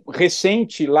trabalho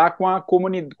recente lá com a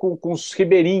comunidade, com os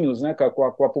ribeirinhos, né, com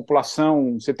a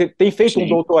população. Você tem feito um Sim.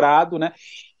 doutorado, né?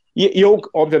 E eu,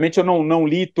 obviamente, eu não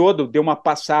li todo, dei uma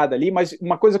passada ali, mas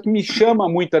uma coisa que me chama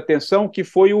muito a atenção que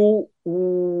foi o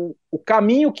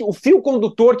caminho, o fio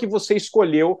condutor que você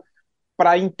escolheu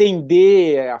para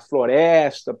entender a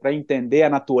floresta, para entender a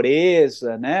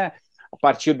natureza, né? A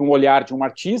partir de um olhar de um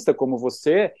artista como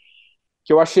você,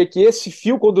 que eu achei que esse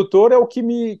fio condutor é o que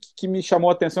me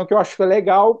chamou a atenção, que eu acho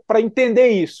legal para entender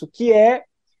isso, que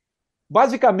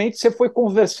basicamente, você foi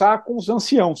conversar com os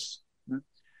anciãos, né?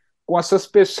 Com essas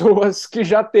pessoas que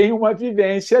já têm uma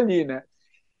vivência ali, né?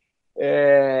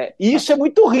 E isso é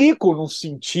muito rico num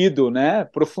sentido, né,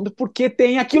 profundo, porque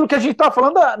tem aquilo que a gente estava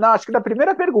falando, acho que da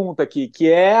primeira pergunta aqui, que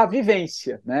é a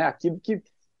vivência, né, aquilo que,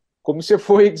 como você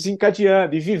foi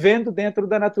desencadeando e vivendo dentro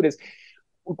da natureza.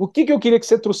 O que eu queria que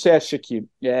você trouxesse aqui?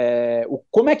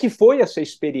 Como é que foi essa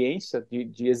experiência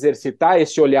de exercitar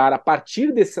esse olhar a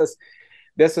partir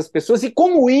dessas pessoas e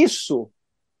como isso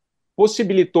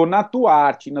possibilitou na tua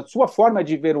arte, na sua forma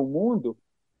de ver o mundo,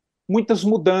 muitas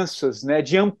mudanças, né?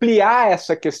 De ampliar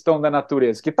essa questão da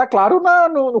natureza, que está claro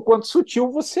no quanto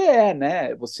sutil você é,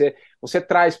 né? Você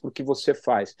traz para o que você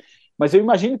faz. Mas eu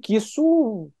imagino que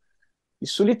isso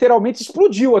literalmente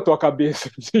explodiu a tua cabeça,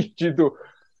 no sentido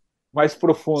mais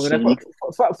profundo, né? Sim,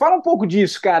 Fala um pouco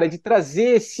disso, cara, de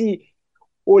trazer esse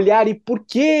olhar e por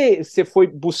que você foi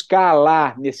buscar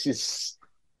lá nesses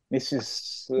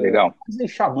legal.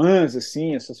 xamãs,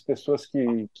 assim, essas pessoas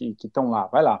que estão lá.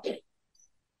 Vai lá.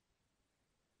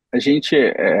 A gente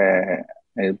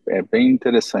é bem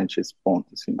interessante esse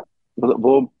ponto, assim.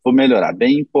 Vou melhorar,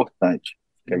 bem importante.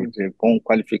 Quer dizer, vamos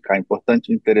qualificar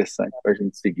importante e interessante para a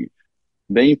gente seguir.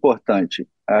 Bem importante.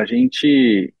 A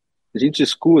gente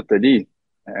escuta ali,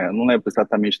 eu não lembro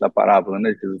exatamente da parábola,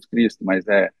 né, de Jesus Cristo, mas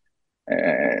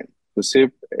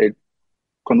você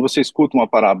quando você escuta uma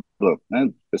parábola, né,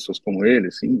 de pessoas como ele,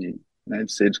 assim, de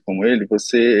seres como ele,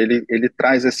 ele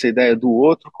traz essa ideia do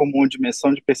outro como uma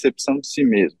dimensão de percepção de si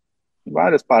mesmo.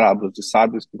 Várias parábolas de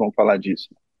sábios que vão falar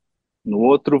disso. No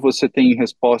outro, você tem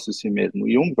resposta de si mesmo.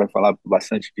 E Jung vai falar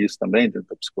bastante disso também, dentro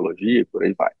da psicologia, por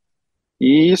aí vai.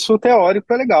 E isso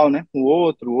teórico é legal, né? O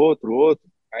outro.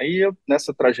 Aí,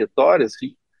 nessa trajetória,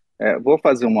 assim, vou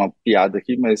fazer uma piada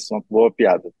aqui, mas uma boa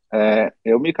piada.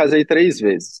 Eu me casei 3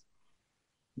 vezes,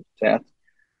 certo?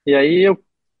 E aí,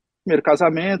 primeiro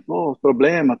casamento,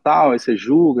 problema, tal, aí você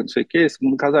julga, não sei o quê.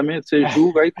 Segundo casamento, você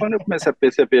julga. Aí, quando eu comecei a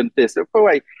perceber no terceiro, eu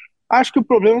falei, uai, acho que o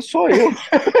problema sou eu,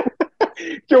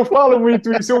 Que eu falo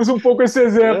muito isso, eu uso um pouco esse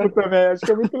exemplo né? também, acho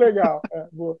que é muito legal.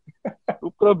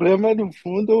 O problema, no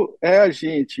fundo, é a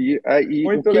gente. E o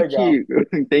Muito legal. que eu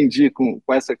entendi com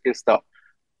essa questão?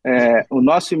 O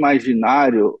nosso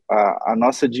imaginário, a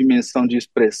nossa dimensão de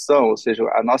expressão, ou seja,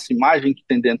 a nossa imagem que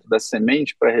tem dentro da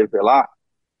semente para revelar,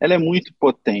 ela é muito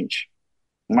potente.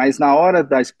 Mas na hora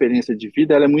da experiência de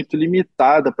vida, ela é muito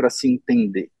limitada para se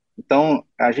entender. Então,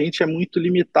 a gente é muito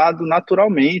limitado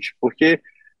naturalmente, porque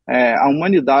a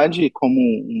humanidade, como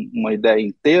uma ideia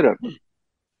inteira,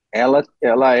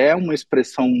 ela é uma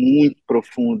expressão muito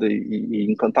profunda e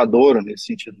encantadora nesse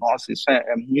sentido. Nossa, isso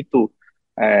é muito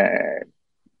é,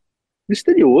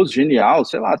 misterioso, genial,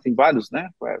 sei lá, tem várias, né,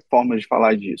 formas de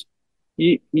falar disso.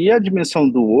 E a dimensão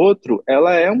do outro,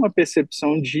 ela é uma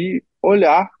percepção de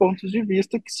olhar pontos de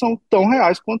vista que são tão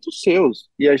reais quanto os seus,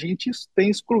 e a gente tem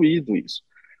excluído isso.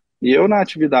 E eu, na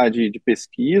atividade de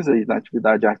pesquisa e na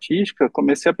atividade artística,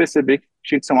 comecei a perceber que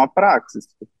tinha que ser uma praxis,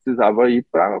 eu precisava ir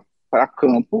para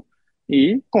campo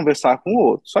e conversar com o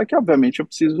outro. Só que, obviamente, eu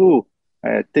preciso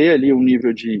ter ali um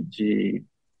nível de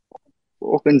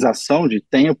organização de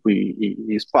tempo e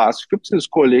espaço que eu preciso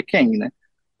escolher quem, né?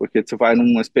 Porque você vai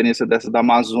numa experiência dessa da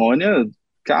Amazônia,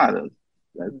 cara,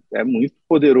 é muito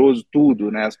poderoso tudo,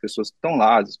 né? As pessoas que estão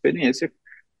lá, as experiências.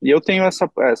 E eu tenho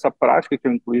essa prática que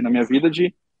eu incluí na minha vida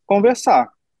de conversar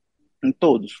com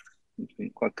todos, enfim,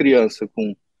 com a criança,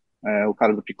 com o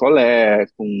cara do picolé,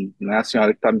 com, né, a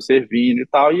senhora que está me servindo e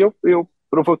tal. E eu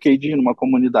provoquei de ir numa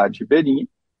comunidade ribeirinha,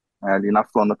 ali na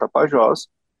Flona Tapajós,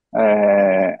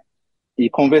 é, e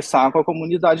conversar com a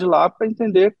comunidade lá para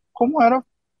entender como era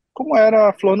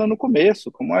a Flona no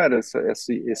começo, como era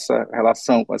essa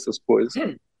relação com essas coisas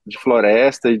de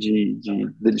floresta e de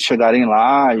eles chegarem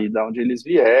lá e de onde eles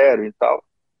vieram e tal.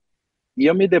 E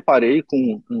eu me deparei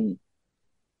com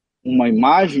uma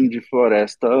imagem de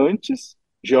floresta antes,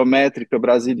 geométrica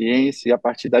brasiliense, a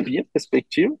partir da minha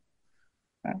perspectiva,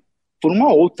 né, por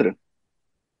uma outra,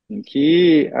 em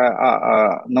que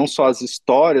não só as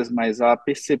histórias, mas a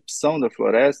percepção da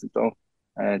floresta. Então,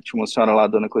 tinha uma senhora lá,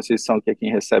 Dona Conceição, que é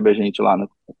quem recebe a gente lá na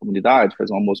comunidade,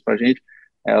 faz um almoço para a gente.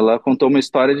 Ela contou uma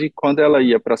história de quando ela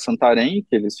ia para Santarém,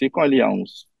 que eles ficam ali a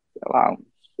uns, sei lá,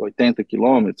 uns 80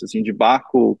 quilômetros, assim, de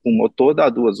barco com motor dá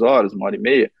 2 horas, 1 hora e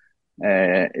meia.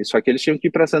 Só que eles tinham que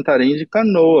ir para Santarém de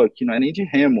canoa, que não é nem de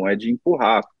remo, é de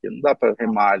empurrar, porque não dá para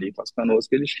remar ali com as canoas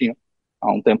que eles tinham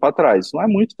há um tempo atrás. Não é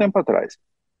muito tempo atrás.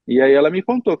 E aí ela me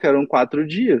contou que eram 4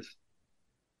 dias,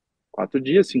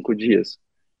 5 dias,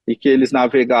 e que eles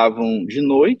navegavam de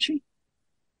noite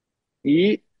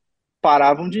e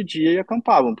paravam de dia e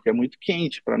acampavam, porque é muito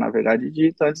quente para navegar de dia,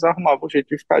 então eles arrumavam um jeito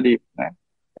de ficar ali, né,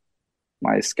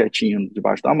 mais quietinho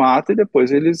debaixo da mata, e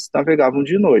depois eles navegavam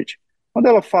de noite. Quando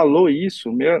ela falou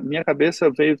isso, minha cabeça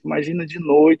veio, imagina de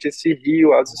noite esse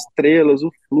rio, as estrelas,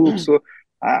 o fluxo,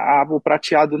 o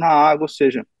prateado na água, ou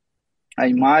seja, a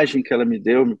imagem que ela me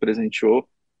deu, me presenteou,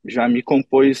 já me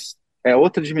compôs, é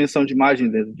outra dimensão de imagem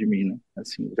dentro de mim, né?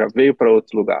 Assim, já veio para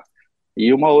outro lugar.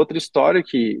 E uma outra história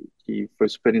que foi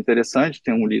super interessante,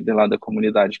 tem um líder lá da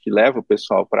comunidade que leva o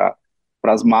pessoal para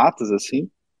as matas, assim,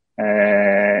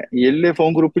 e ele levou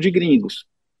um grupo de gringos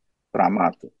para a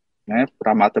mata, né?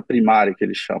 Para a mata primária que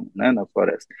eles chamam, né? Na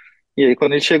floresta. E aí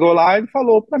quando ele chegou lá, ele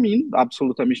falou para mim,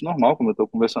 absolutamente normal, como eu estou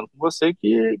conversando com você,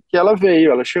 que ela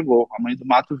veio, ela chegou, a mãe do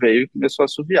mato veio e começou a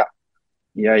assoviar.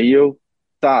 E aí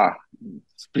tá,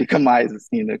 explica mais,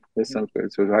 assim, né? Conversando com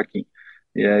o seu Joaquim.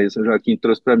 E aí o seu Joaquim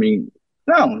trouxe para mim,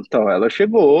 não, então ela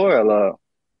chegou, ela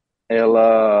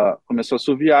começou a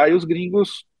assoviar e os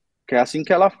gringos, que é assim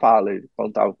que ela fala, ele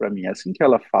contava para mim, é assim que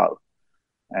ela fala.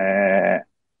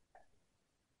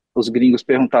 Os gringos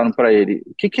perguntaram para ele,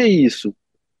 o que que é isso?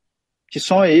 Que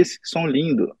som é esse? Que som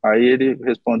lindo? Aí ele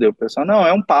respondeu, pessoal, não,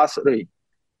 é um pássaro aí.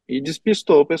 E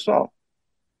despistou o pessoal.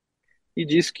 E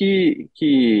disse que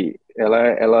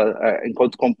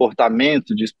enquanto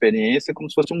comportamento de experiência, é como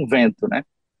se fosse um vento, né?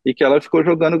 E que ela ficou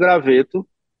jogando graveto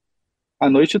a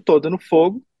noite toda no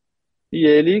fogo e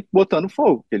ele botando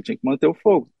fogo, que ele tinha que manter o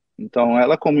fogo. Então,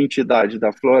 ela, como entidade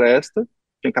da floresta,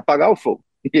 tinha que apagar o fogo.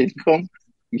 E ele, como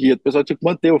guia, o pessoal tinha que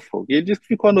manter o fogo. E ele disse que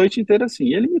ficou a noite inteira assim.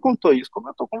 E ele me contou isso, como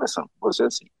eu estou conversando com você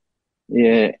assim.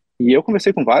 E eu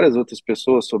conversei com várias outras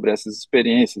pessoas sobre essas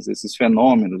experiências, esses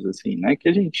fenômenos, assim, né, que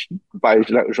a gente vai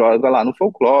joga lá no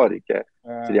folclore,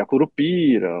 seria a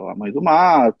Curupira, a Mãe do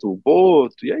Mato, o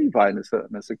Boto, e aí vai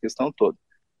nessa questão toda.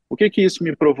 O que que isso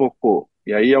me provocou?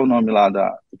 E aí é o nome lá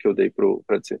do que eu dei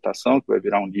para a dissertação, que vai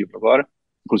virar um livro agora,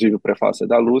 inclusive o prefácio é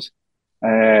da Luz.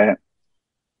 É,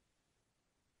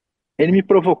 ele me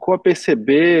provocou a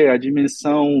perceber a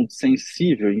dimensão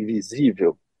sensível,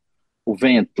 invisível, o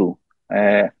vento,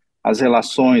 é, as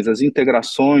relações, as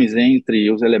integrações entre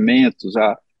os elementos,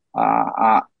 a,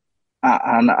 a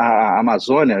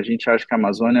Amazônia, a gente acha que a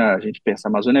Amazônia, a gente pensa, a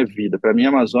Amazônia é vida. Para mim, a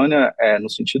Amazônia é no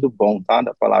sentido bom, tá?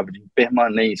 Da palavra de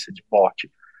permanência, de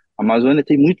morte. A Amazônia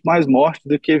tem muito mais morte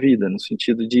do que vida, no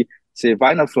sentido de você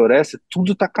vai na floresta,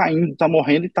 tudo está caindo, está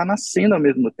morrendo e está nascendo ao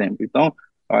mesmo tempo. Então,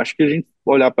 eu acho que a gente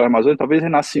olhar para a Amazônia, talvez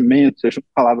renascimento seja uma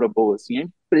palavra boa, assim, é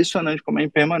impressionante como é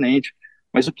impermanente.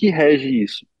 Mas o que rege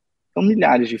isso? São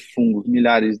milhares de fungos,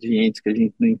 milhares de entes que a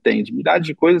gente não entende, milhares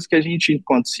de coisas que a gente,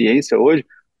 enquanto ciência hoje,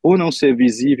 por não ser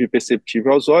visível e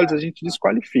perceptível aos olhos, a gente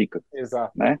desqualifica,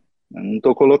 Exato. né? Eu não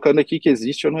estou colocando aqui que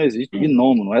existe ou não existe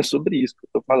gnomo, não é sobre isso que eu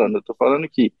estou falando. Eu estou falando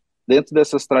que, dentro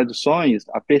dessas tradições,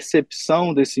 a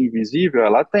percepção desse invisível é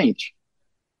latente,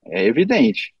 é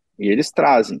evidente, e eles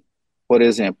trazem. Por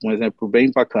exemplo, um exemplo bem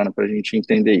bacana para a gente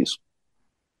entender isso.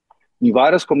 Em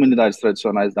várias comunidades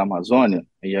tradicionais da Amazônia,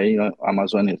 e aí a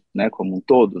Amazônia, né, como um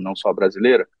todo, não só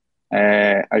brasileira,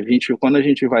 quando a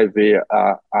gente vai ver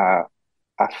a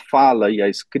fala e a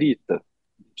escrita,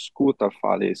 escuta a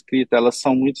fala e a escrita, elas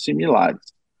são muito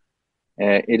similares.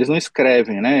 Eles não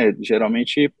escrevem, né?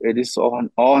 Geralmente eles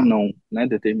ornam, né,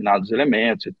 determinados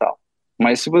elementos e tal.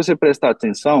 Mas se você prestar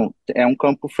atenção, é um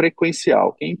campo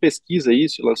frequencial. Quem pesquisa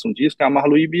isso, lança um disco, é a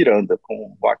Marluí Miranda,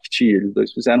 com o Acti, eles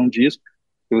dois fizeram um disco,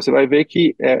 e você vai ver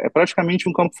que é praticamente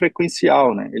um campo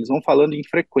frequencial, né? Eles vão falando em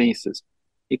frequências.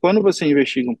 E quando você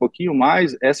investiga um pouquinho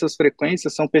mais, essas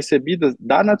frequências são percebidas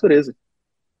da natureza.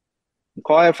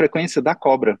 Qual é a frequência da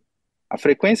cobra? A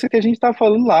frequência que a gente está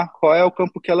falando lá, qual é o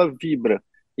campo que ela vibra?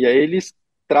 E aí eles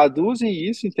traduzem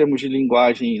isso em termos de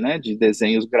linguagem, né, de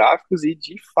desenhos gráficos e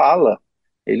de fala.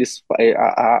 Eles,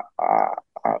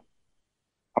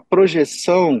 a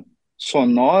projeção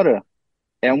sonora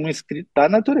é um escrito da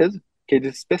natureza, que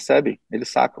eles percebem, eles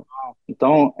sacam.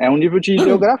 Então, é um nível de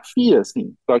ideografia,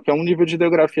 assim, só que é um nível de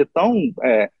ideografia tão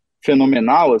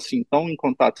fenomenal, assim, tão em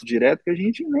contato direto, que a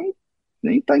gente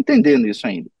nem está entendendo isso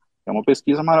ainda. É uma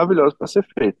pesquisa maravilhosa para ser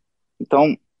feita.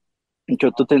 Então, o que eu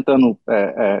estou tentando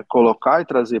colocar e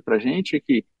trazer para a gente é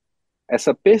que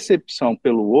essa percepção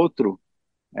pelo outro,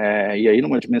 e aí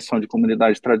numa dimensão de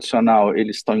comunidade tradicional,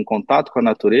 eles estão em contato com a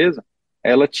natureza,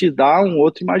 ela te dá um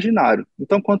outro imaginário.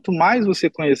 Então, quanto mais você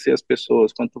conhecer as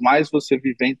pessoas, quanto mais você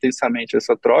viver intensamente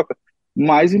essa troca,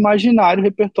 mais imaginário,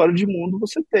 repertório de mundo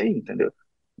você tem, entendeu?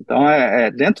 Então,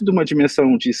 dentro de uma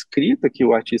dimensão de escrita que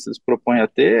o artista se propõe a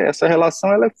ter, essa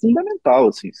relação ela é fundamental.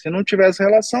 Assim. Se não tiver essa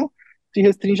relação, se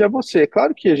restringe a você. É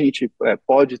claro que a gente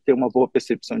pode ter uma boa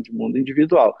percepção de mundo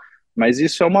individual, mas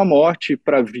isso é uma morte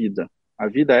para a vida. A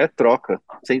vida é troca.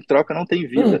 Sem troca não tem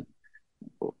vida.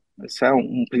 Esse é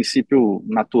um princípio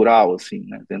natural, assim,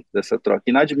 né, dentro dessa troca.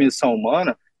 E na dimensão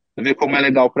humana, Você vê como é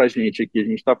legal para a gente aqui. A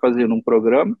gente está fazendo um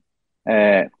programa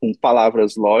com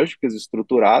palavras lógicas,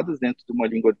 estruturadas dentro de uma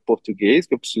língua de português,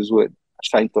 que eu preciso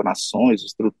achar entonações,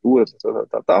 estruturas,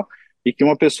 tal, e que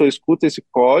uma pessoa escuta esse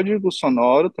código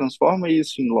sonoro, transforma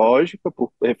isso em lógica,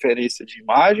 por referência de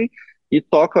imagem, e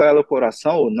toca ela com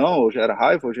oração, ou não, ou gera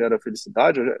raiva, ou gera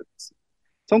felicidade.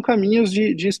 São caminhos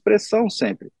de expressão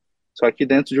sempre. Só que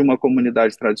dentro de uma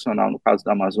comunidade tradicional, no caso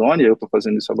da Amazônia, eu estou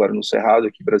fazendo isso agora no Cerrado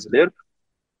aqui brasileiro,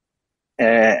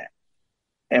 é,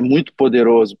 é muito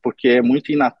poderoso, porque é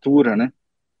muito in natura, né?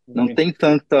 Não Muito. tem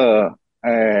tanta.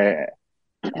 é,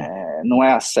 não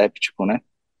é asséptico, né?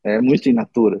 É muito in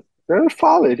natura.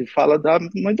 Ele fala da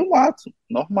mãe do mato,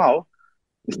 normal.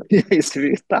 E aí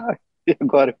você tá, e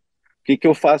agora, o que que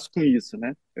eu faço com isso,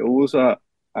 né? Eu uso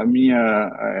a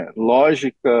minha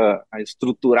lógica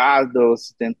estruturada,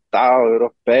 ocidental,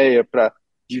 europeia, para É,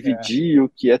 dividir o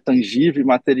que é tangível e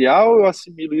material, eu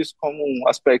assimilo isso como um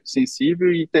aspecto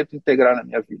sensível e tento integrar na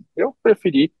minha vida. Eu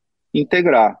preferi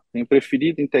integrar, tenho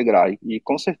preferido integrar, e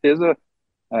com certeza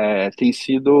tem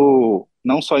sido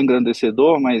não só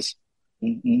engrandecedor, mas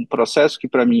um processo que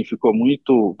para mim ficou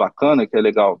muito bacana, que é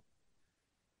legal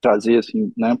trazer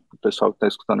assim, né, para o pessoal que está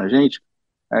escutando a gente.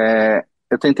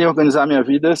 Eu tentei organizar minha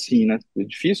vida assim, né? É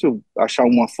difícil achar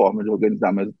uma forma de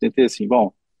organizar, mas eu tentei assim,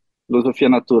 bom, filosofia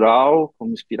natural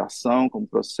como inspiração, como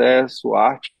processo,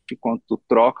 arte quanto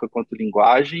troca, quanto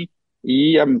linguagem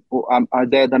e a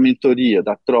ideia da mentoria,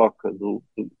 da troca, do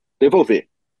devolver,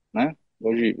 né?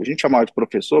 Hoje a gente chamava de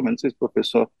professor, mas não sei se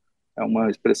professor é uma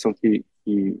expressão que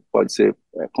pode ser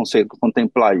consegue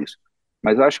contemplar isso.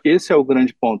 Mas eu acho que esse é o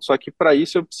grande ponto. Só que para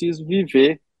isso eu preciso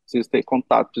viver, preciso ter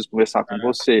contato, preciso conversar com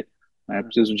você, né?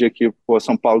 Preciso um dia que for a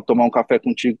São Paulo tomar um café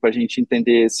contigo para a gente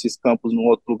entender esses campos num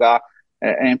outro lugar.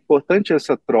 É importante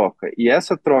essa troca. E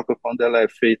essa troca, quando ela é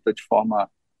feita de forma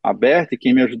aberta, e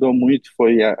quem me ajudou muito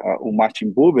foi o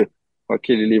Martin Buber, com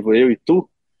aquele livro Eu e Tu,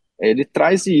 ele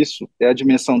traz isso, é a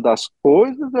dimensão das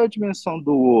coisas, é a dimensão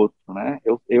do outro, né?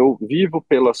 Eu vivo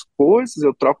pelas coisas,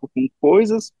 eu troco com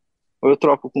coisas, ou eu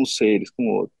troco com seres, com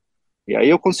outros. E aí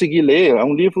eu consegui ler, é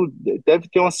um livro, deve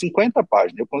ter umas 50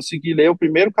 páginas, eu consegui ler o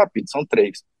primeiro capítulo, são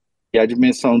três, que é a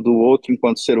dimensão do outro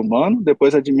enquanto ser humano,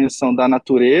 depois a dimensão da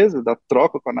natureza, da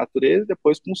troca com a natureza,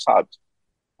 depois com os sábios.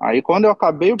 Aí quando eu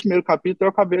acabei o primeiro capítulo, eu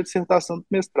acabei a dissertação do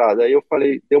mestrado, aí eu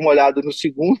falei, dei uma olhada no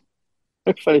segundo,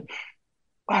 eu falei,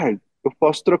 eu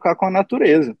posso trocar com a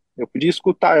natureza. Eu podia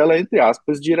escutar ela, entre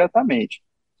aspas, diretamente.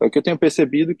 Só que eu tenho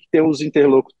percebido que tem os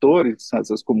interlocutores,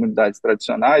 essas comunidades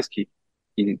tradicionais que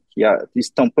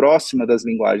estão próximas das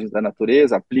linguagens da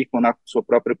natureza, aplicam na sua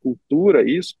própria cultura,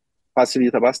 isso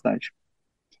facilita bastante.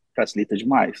 Facilita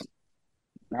demais.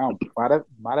 não,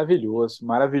 maravilhoso,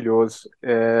 maravilhoso.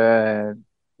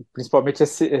 Principalmente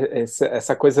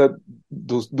essa coisa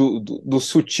do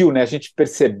sutil, né? A gente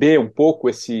perceber um pouco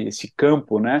esse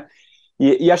campo, né?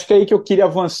 E acho que é aí que eu queria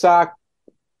avançar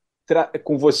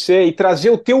com você e trazer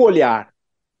o teu olhar,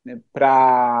 né,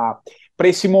 para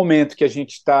esse momento que a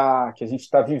gente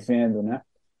está vivendo, né?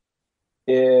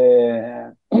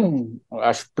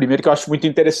 Acho primeiro que eu acho muito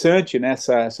interessante, né,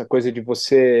 essa coisa de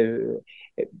você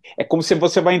é como se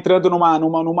você vai entrando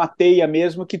numa teia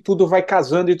mesmo que tudo vai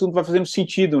casando e tudo vai fazendo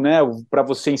sentido, né? Para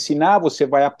você ensinar, você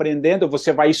vai aprendendo,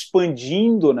 você vai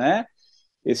expandindo, né?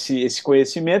 Esse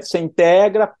conhecimento, você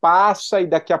integra, passa e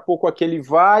daqui a pouco aquele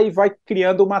vai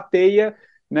criando uma teia,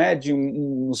 né? De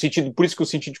um sentido, por isso que o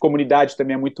sentido de comunidade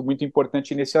também é muito muito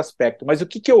importante nesse aspecto. Mas o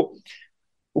que que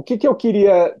eu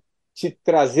queria te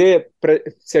trazer,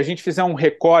 se a gente fizer um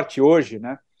recorte hoje,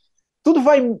 né? Tudo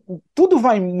vai, tudo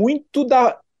vai muito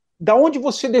da onde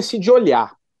você decide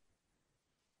olhar.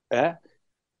 É? O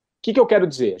que eu quero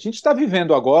dizer? A gente está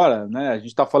vivendo agora, né? A gente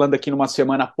está falando aqui numa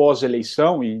semana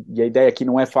pós-eleição, e a ideia aqui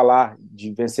não é falar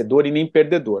de vencedor e nem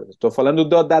perdedor. Estou falando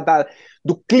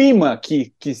do clima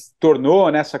que se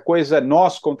tornou nessa coisa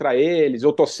nós contra eles,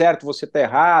 eu estou certo, você está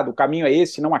errado, o caminho é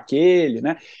esse, não aquele,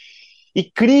 né? E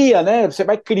cria, né? Você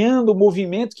vai criando um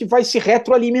movimento que vai se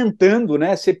retroalimentando,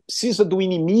 né? Você precisa do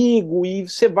inimigo e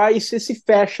você se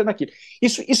fecha naquilo.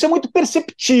 Isso é muito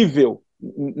perceptível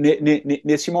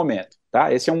nesse momento,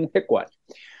 tá? Esse é um recorte.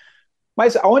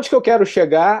 Mas aonde que eu quero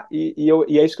chegar, e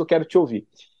é isso que eu quero te ouvir.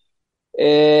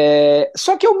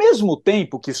 Só que ao mesmo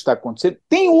tempo que isso está acontecendo,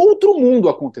 tem outro mundo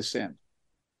acontecendo.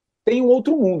 Tem um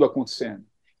outro mundo acontecendo.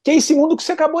 Que é esse mundo que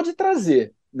você acabou de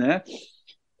trazer, né?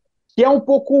 Que é um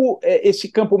pouco esse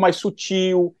campo mais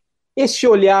sutil, esse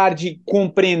olhar de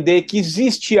compreender que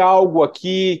existe algo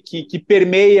aqui que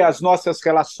permeia as nossas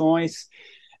relações,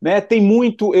 né? Tem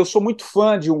muito, eu sou muito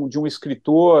fã de um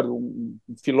escritor, um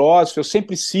filósofo, eu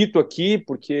sempre cito aqui,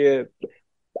 porque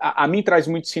a mim traz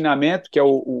muito ensinamento, que é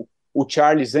o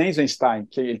Charles Eisenstein,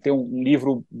 que ele tem um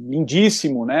livro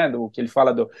lindíssimo, né, do que ele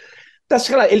fala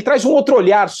ele traz um outro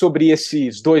olhar sobre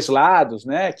esses dois lados,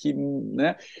 né,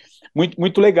 né,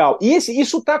 muito legal. E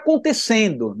isso está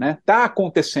acontecendo, né? Está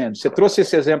acontecendo. Você trouxe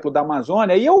esse exemplo da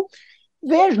Amazônia e eu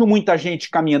vejo muita gente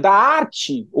caminhando. A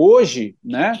arte hoje,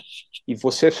 né? E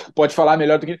você pode falar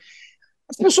melhor do que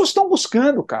as pessoas estão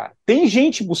buscando, cara. Tem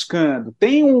gente buscando,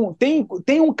 tem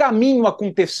um caminho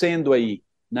acontecendo aí,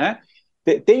 né?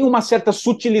 Tem uma certa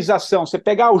sutilização. Você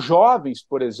pegar os jovens,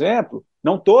 por exemplo,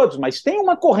 não todos, mas tem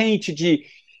uma corrente de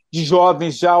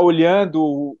jovens já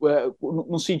olhando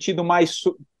no sentido mais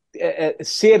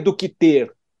ser do que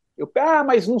ter.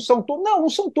 Mas não são todos. Não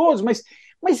são todos, mas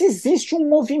existe um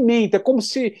movimento. É como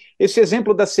se esse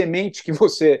exemplo da semente que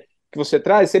você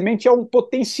traz, semente é um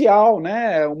potencial,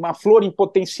 né? Uma flor em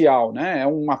potencial, né? É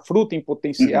uma fruta em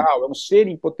potencial, é um ser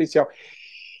em potencial.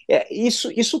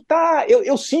 Isso tá.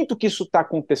 Eu sinto que isso está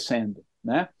acontecendo,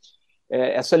 né?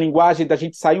 Essa linguagem da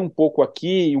gente sair um pouco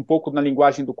aqui, um pouco na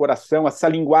linguagem do coração, essa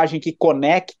linguagem que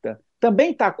conecta,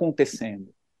 também está acontecendo.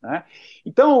 Né?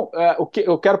 Então, o que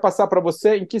eu quero passar para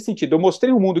você, em que sentido? Eu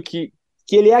mostrei um mundo que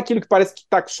ele é aquilo que parece que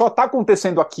só está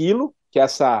acontecendo aquilo, que é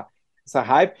essa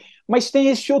raiva, mas tem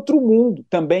esse outro mundo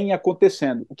também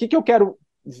acontecendo. O que eu quero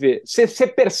ver? Você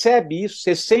percebe isso?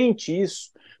 Você sente isso?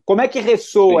 Como é que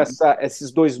ressoa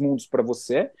esses dois mundos para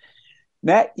você?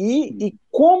 Né? E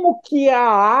como que a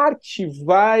arte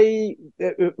vai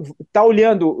tá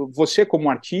olhando você como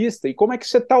artista e como é que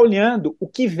você está olhando o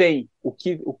que vem, o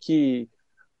que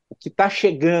está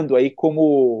chegando aí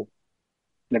como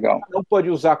Legal. não pode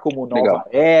usar como nova Legal.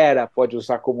 era, pode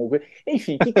usar como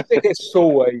enfim, o que você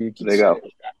ressoa aí? Legal.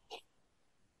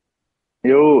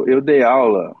 Eu dei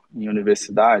aula em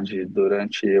universidade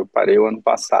eu parei o ano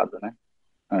passado, né?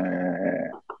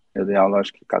 Eu dei aula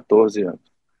acho que 14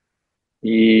 anos.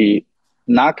 E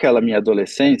naquela minha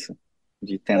adolescência,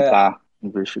 de tentar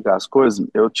investigar as coisas,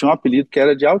 eu tinha um apelido que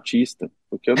era de autista,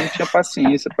 porque eu não tinha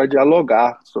paciência para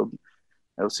dialogar sobre.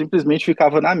 Eu simplesmente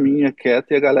ficava na minha,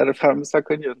 quieto, e a galera ficava me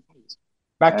sacaneando com isso.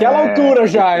 Naquela altura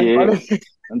já, hein?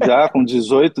 Já com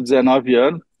 18, 19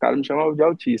 anos, o cara me chamava de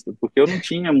autista, porque eu não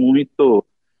tinha muito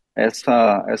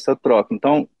essa troca.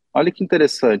 Então, olha que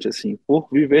interessante, assim, por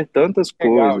viver tantas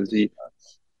Legal. coisas e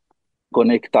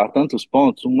conectar tantos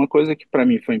pontos, uma coisa que para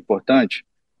mim foi importante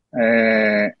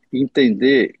é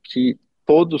entender que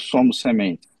todos somos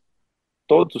sementes,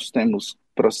 todos temos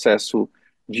processo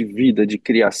de vida, de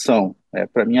criação.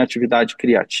 Para mim, a atividade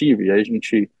criativa, e aí a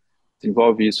gente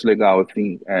desenvolve isso legal,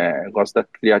 enfim, eu gosto da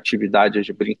criatividade, a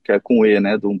gente brinca com E,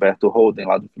 né, do Humberto Holden,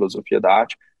 lá do Filosofia da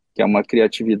Arte, que é uma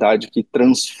criatividade que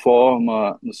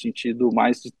transforma no sentido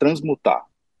mais de transmutar,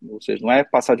 ou seja, não é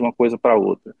passar de uma coisa para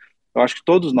outra. Eu acho que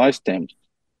todos nós temos.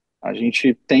 A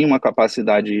gente tem uma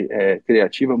capacidade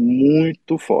criativa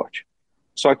muito forte.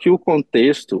 Só que o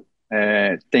contexto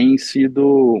tem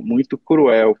sido muito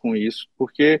cruel com isso,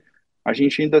 porque a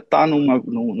gente ainda está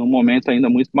num momento ainda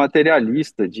muito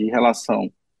materialista de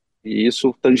relação, e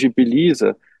isso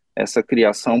tangibiliza essa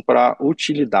criação para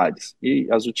utilidades. E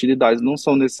as utilidades não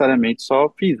são necessariamente só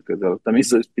físicas, elas também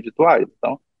são espirituais.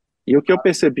 Então, e o que eu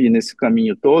percebi nesse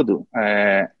caminho todo,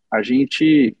 a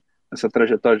gente, nessa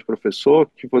trajetória de professor,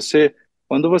 que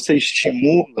quando você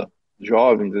estimula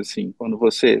jovens, assim, quando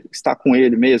você está com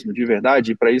ele mesmo, de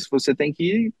verdade, e para isso você tem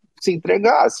que se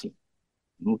entregar, assim.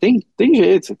 Não tem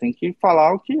jeito, você tem que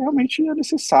falar o que realmente é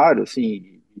necessário,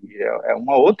 assim, e é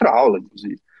uma outra aula,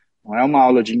 inclusive. Não é uma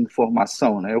aula de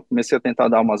informação, né? Eu comecei a tentar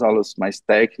dar umas aulas mais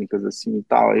técnicas, assim, e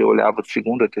tal, aí eu olhava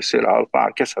segunda, terceira aula,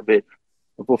 quer saber?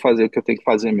 Eu vou fazer o que eu tenho que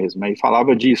fazer mesmo. Aí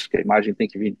falava disso, que a imagem tem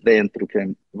que vir dentro, que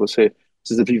você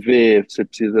precisa viver, você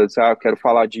precisa dizer, eu quero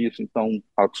falar disso, então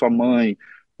fala com sua mãe.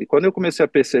 E quando eu comecei a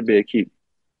perceber que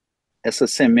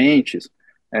essas sementes,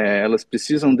 elas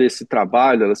precisam desse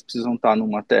trabalho, elas precisam estar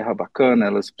numa terra bacana,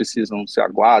 elas precisam ser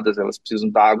aguadas, elas precisam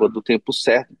da água do tempo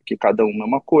certo, porque cada uma é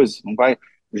uma coisa. Você não vai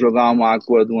jogar uma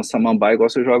água de uma samambaia igual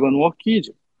você joga numa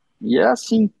orquídea. E é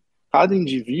assim, cada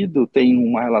indivíduo tem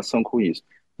uma relação com isso.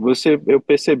 Eu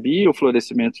percebi o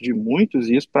florescimento de muitos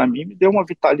e isso para mim me deu uma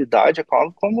vitalidade, é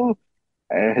como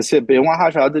receber uma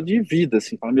rajada de vida,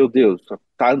 assim, falar, meu Deus,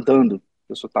 está andando, a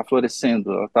pessoa está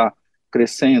florescendo, ela está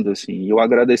crescendo, assim, e o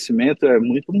agradecimento é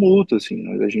muito mútuo,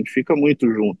 assim, a gente fica muito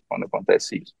junto quando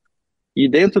acontece isso. E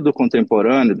dentro do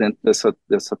contemporâneo, dentro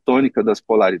dessa tônica das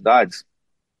polaridades,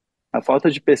 a falta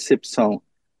de percepção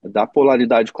da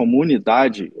polaridade como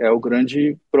unidade é o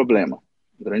grande problema,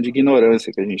 a grande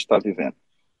ignorância que a gente está vivendo.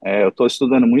 Eu estou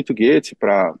estudando muito Goethe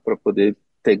para poder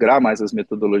integrar mais as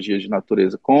metodologias de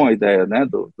natureza com a ideia, né,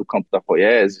 do campo da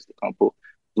poiesis, do campo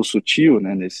do sutil,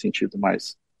 né, nesse sentido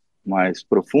mais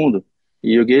profundo,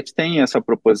 e o Goethe tem essa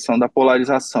proposição da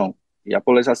polarização, e a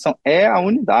polarização é a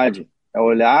unidade, é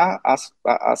olhar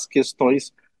as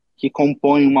questões que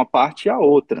compõem uma parte e a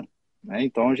outra, né?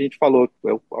 Então a gente falou,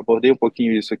 eu abordei um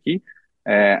pouquinho isso aqui,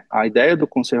 a ideia do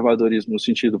conservadorismo no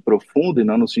sentido profundo e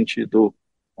não no sentido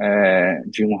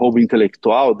de um roubo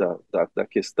intelectual da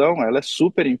questão, ela é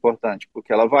super importante,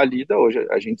 porque ela valida hoje,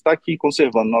 a gente está aqui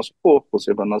conservando nosso corpo,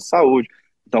 conservando nossa saúde,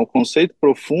 então o conceito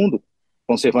profundo,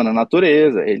 conservando a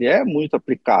natureza, ele é muito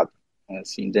aplicado, né,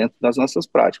 assim, dentro das nossas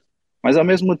práticas. Mas, ao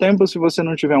mesmo tempo, se você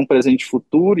não tiver um presente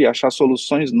futuro e achar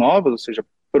soluções novas, ou seja,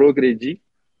 progredir,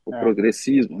 o É.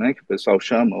 progressismo, né, que o pessoal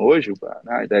chama hoje,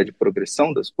 a ideia de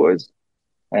progressão das coisas,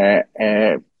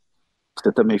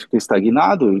 você também fica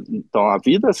estagnado. Então, a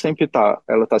vida sempre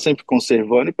ela está sempre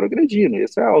conservando e progredindo.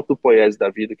 Essa é a autopoiese da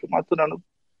vida que o Maturano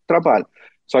trabalha.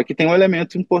 Só que tem um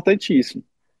elemento importantíssimo,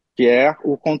 que é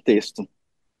o contexto.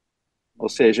 Ou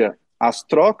seja, as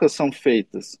trocas são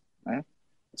feitas, né?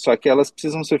 Só que elas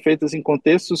precisam ser feitas em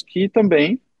contextos que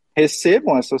também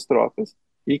recebam essas trocas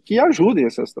e que ajudem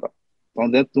essas trocas. Então,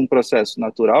 dentro de um processo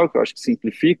natural, que eu acho que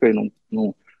simplifica e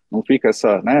não fica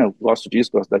essa, né, eu gosto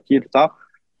disso, gosto daquilo e tal,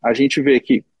 a gente vê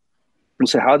que o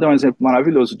Cerrado é um exemplo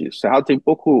maravilhoso disso. O Cerrado tem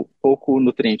pouco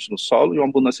nutriente no solo e uma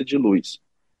abundância de luz.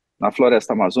 Na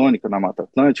floresta amazônica, na Mata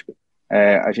Atlântica,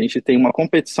 a gente tem uma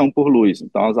competição por luz.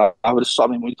 Então, as árvores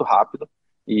sobem muito rápido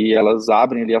e elas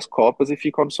abrem ali as copas e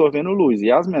ficam absorvendo luz.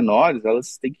 E as menores,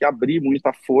 elas têm que abrir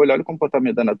muita folha. Olha o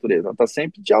comportamento da natureza. Ela está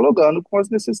sempre dialogando com as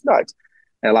necessidades.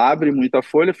 Ela abre muita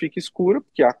folha, fica escura,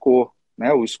 porque a cor,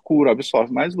 né, o escuro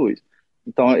absorve mais luz.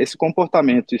 Então, esse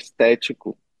comportamento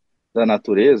estético da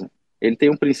natureza, ele tem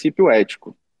um princípio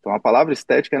ético. Então, a palavra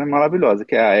estética é maravilhosa,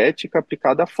 que é a ética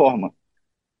aplicada à forma.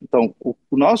 Então, o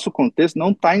nosso contexto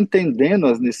não está entendendo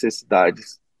as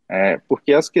necessidades,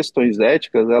 porque as questões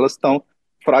éticas elas estão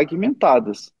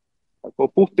fragmentadas, sacou?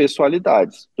 Por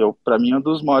pessoalidades. Que para mim, um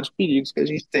dos maiores perigos que a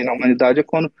gente tem na humanidade é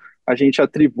quando a gente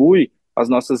atribui as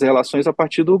nossas relações a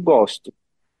partir do gosto.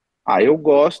 Ah, eu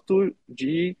gosto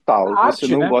de tal, Na você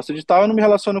arte, não né? gosta de tal, eu não me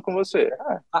relaciono com você.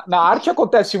 Na arte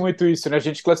acontece muito isso, né? A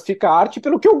gente classifica a arte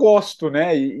pelo que eu gosto,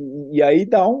 né? E aí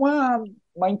dá uma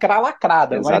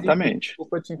encralacrada, mas enfim, Exatamente,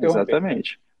 desculpa te interromper.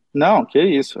 exatamente. Não, que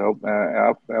isso,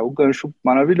 é o gancho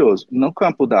maravilhoso. No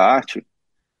campo da arte,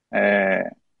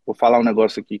 vou falar um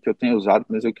negócio aqui que eu tenho usado,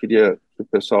 mas eu queria que o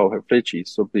pessoal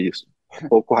refletisse sobre isso. Um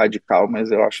pouco radical,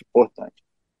 mas eu acho importante.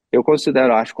 Eu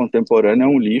considero a arte contemporânea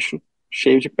um lixo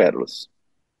cheio de pérolas.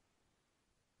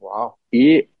 Uau.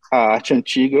 E a arte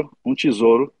antiga, um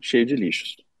tesouro cheio de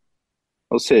lixos.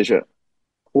 Ou seja,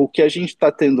 o que a gente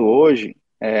está tendo hoje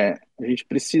a gente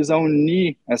precisa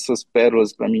unir essas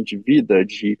pérolas para mim de vida,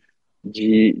 de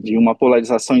uma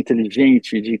polarização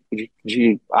inteligente,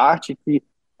 de arte que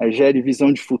gere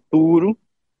visão de futuro,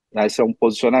 né? Esse é um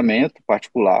posicionamento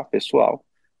particular, pessoal,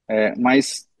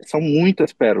 mas são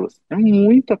muitas pérolas, é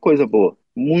muita coisa boa,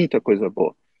 muita coisa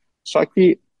boa. Só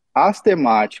que as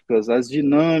temáticas, as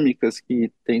dinâmicas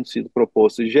que têm sido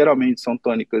propostas, geralmente são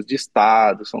tônicas de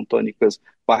Estado, são tônicas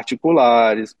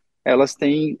particulares, elas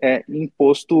têm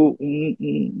imposto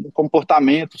um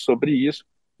comportamento sobre isso,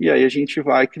 e aí a gente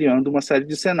vai criando uma série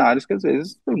de cenários que às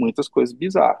vezes tem muitas coisas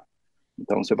bizarras.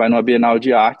 Então, você vai numa Bienal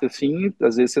de Arte, assim,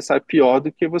 às vezes você sai pior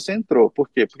do que você entrou. Por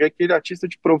quê? Porque aquele artista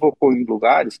te provocou em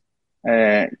lugares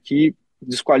que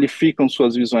desqualificam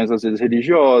suas visões, às vezes,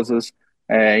 religiosas,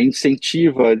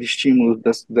 incentiva estímulos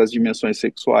das dimensões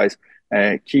sexuais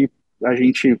que a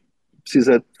gente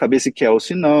precisa saber se quer ou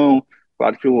se não.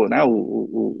 Claro que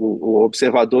o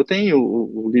observador tem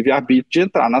o livre-arbítrio de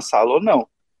entrar na sala ou não.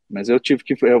 Mas eu tive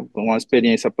que uma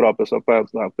experiência própria, só para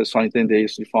o pessoal entender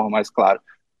isso de forma mais clara.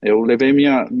 Eu levei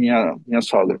minha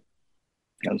sogra,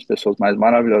 que é uma das pessoas mais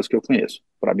maravilhosas que eu conheço,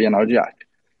 para a Bienal de Arte.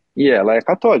 E ela é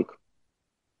católica.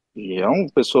 E é uma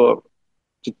pessoa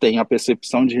que tem a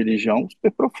percepção de religião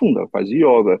super profunda. Ela faz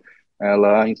yoga,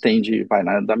 ela entende, vai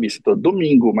da missa todo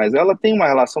domingo, mas ela tem uma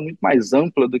relação muito mais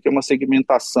ampla do que uma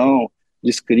segmentação de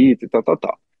escrita e tal, tal,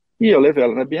 tal. E eu levei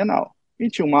ela na Bienal. E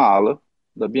tinha uma ala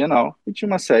da Bienal e tinha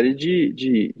uma série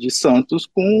de santos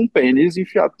com um pênis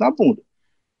enfiado na bunda.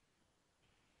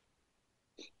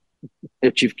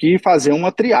 Eu tive que fazer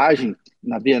uma triagem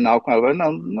na Bienal com ela.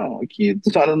 Não, não, aqui a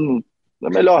senhora não, é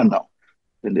melhor não,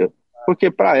 entendeu?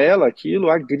 Porque para ela aquilo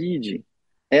agride.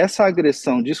 Essa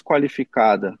agressão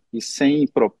desqualificada e sem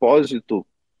propósito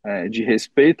de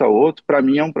respeito ao outro, para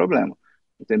mim é um problema,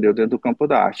 entendeu? Dentro do campo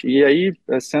da arte. E aí,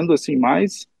 sendo assim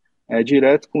mais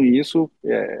direto com isso,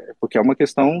 porque é uma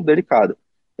questão delicada.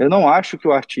 Eu não acho que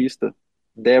o artista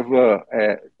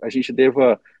a gente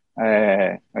deva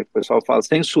o pessoal fala,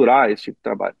 censurar esse tipo de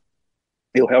trabalho.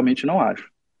 Eu realmente não acho.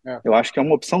 É. Eu acho que é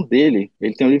uma opção dele.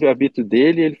 Ele tem o livre-arbítrio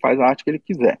dele, ele faz a arte que ele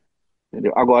quiser.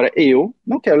 Entendeu? Agora, eu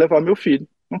não quero levar meu filho,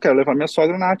 não quero levar minha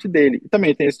sogra na arte dele. E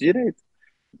também tem esse direito.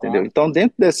 Entendeu? Claro. Então,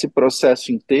 dentro desse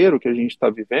processo inteiro que a gente está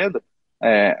vivendo,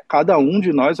 cada um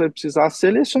de nós vai precisar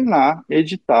selecionar,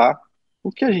 editar o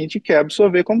que a gente quer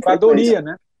absorver como frequência. Curadoria,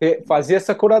 né? Fazer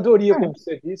essa curadoria, É, como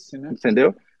você disse, né?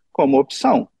 entendeu? Como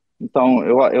opção. Então,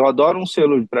 eu adoro um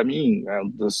selo, para mim,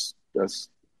 dos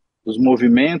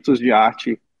movimentos de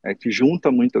arte que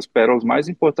junta muitas pérolas mais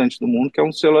importantes do mundo, que é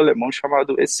um selo alemão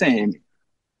chamado ECM,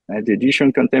 né, The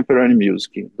Edition Contemporary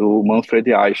Music, do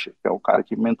Manfred Eicher, que é o cara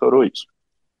que mentorou isso.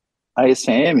 A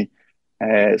ECM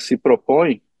se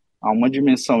propõe a uma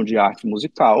dimensão de arte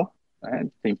musical, né,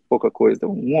 tem pouca coisa,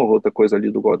 uma ou outra coisa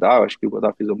ali do Godard, acho que o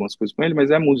Godard fez algumas coisas com ele,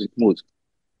 mas é música, música.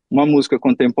 Uma música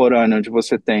contemporânea onde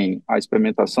você tem a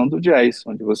experimentação do jazz,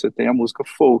 onde você tem a música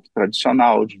folk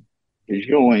tradicional de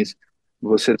regiões,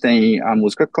 você tem a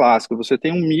música clássica, você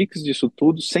tem um mix disso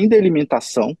tudo sem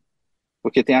delimitação,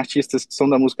 porque tem artistas que são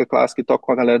da música clássica e tocam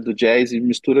com a galera do jazz e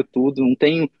mistura tudo, não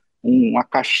tem uma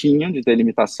caixinha de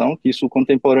delimitação, que isso o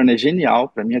contemporâneo é genial,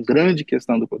 para mim a grande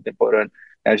questão do contemporâneo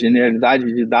é a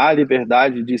genialidade de dar a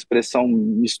liberdade de expressão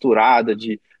misturada,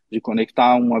 de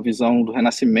conectar uma visão do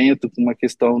Renascimento com uma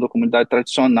questão da comunidade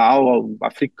tradicional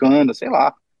africana, sei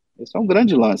lá. Esse é um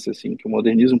grande lance, assim, que o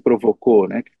modernismo provocou,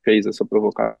 né, que fez essa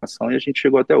provocação e a gente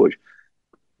chegou até hoje.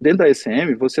 Dentro da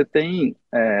ECM, você tem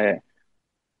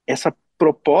essa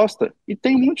proposta e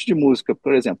tem um monte de música,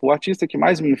 por exemplo, o artista que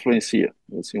mais me influencia,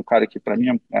 assim, o cara que para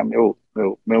mim é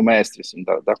meu mestre assim,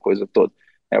 da coisa toda,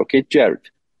 é o Keith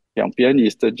Jarrett, que é um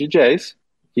pianista de jazz,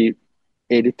 que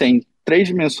ele tem três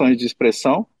dimensões de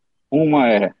expressão. Uma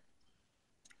é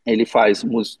ele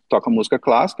toca música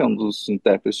clássica, é um dos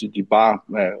intérpretes de bar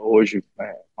hoje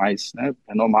mais, né,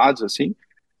 renomados assim.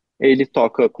 Ele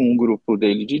toca com um grupo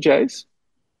dele de jazz,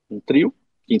 um trio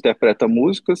que interpreta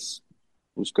músicas,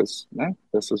 né,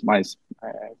 dessas mais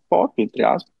pop, entre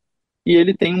aspas, e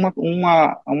ele tem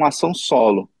uma ação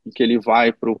solo, em que ele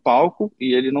vai para o palco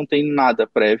e ele não tem nada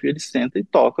prévio, ele senta e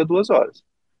toca 2 horas.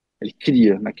 Ele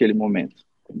cria naquele momento,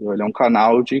 entendeu? Ele é um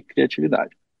canal de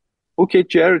criatividade. O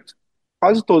Keith Jarrett,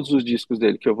 quase todos os discos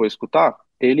dele que eu vou escutar,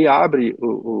 ele abre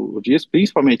o disco,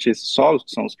 principalmente esses solos,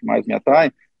 que são os que mais me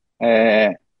atraem,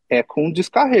 é, com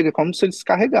descarrega, como se ele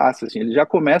descarregasse, assim, ele já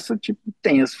começa, tipo,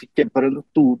 tenso, quebrando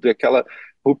tudo, é aquela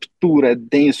ruptura, é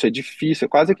denso, é difícil, é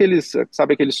quase aqueles,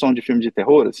 sabe aquele som de filme de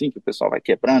terror, assim, que o pessoal vai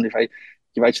quebrando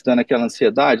que vai te dando aquela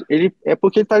ansiedade, é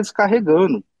porque ele está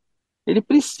descarregando, ele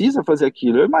precisa fazer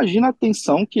aquilo. Eu imagino a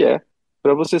tensão que é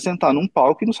para você sentar num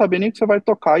palco e não saber nem o que você vai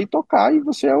tocar, e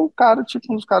você é o cara,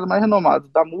 tipo, um dos caras mais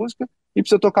renomados da música, e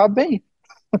precisa tocar bem.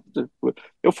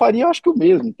 Eu faria, eu acho que o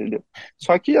mesmo, entendeu?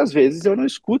 Só que às vezes eu não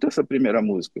escuto essa primeira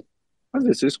música. Às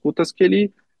vezes eu escuto as que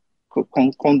ele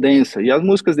condensa. E as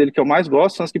músicas dele que eu mais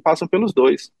gosto são as que passam pelos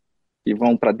dois, que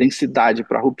vão para densidade,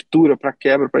 para ruptura, para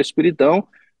quebra, para escuridão,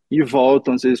 e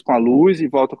voltam às vezes com a luz e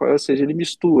voltam ou seja, ele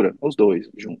mistura os dois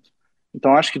juntos.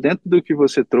 Então acho que dentro do que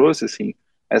você trouxe, assim,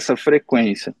 essa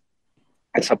frequência,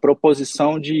 essa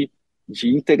proposição de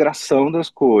integração das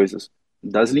coisas,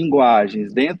 das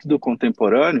linguagens dentro do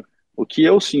contemporâneo, o que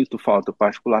eu sinto falta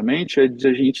particularmente é de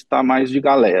a gente estar mais de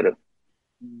galera.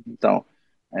 Então,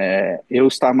 eu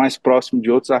estar mais próximo de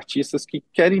outros artistas que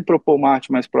querem propor uma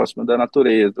arte mais próxima da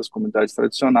natureza, das comunidades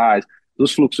tradicionais,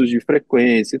 dos fluxos de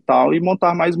frequência e tal, e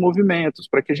montar mais movimentos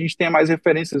para que a gente tenha mais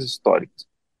referências históricas.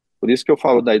 Por isso que eu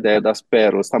falo da ideia das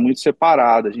pérolas, está muito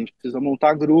separada, a gente precisa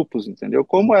montar grupos, entendeu?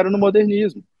 Como era no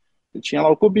modernismo. Você tinha lá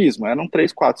o cubismo, eram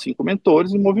 3, 4, 5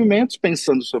 mentores e movimentos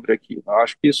pensando sobre aquilo. Eu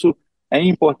acho que isso é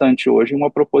importante hoje,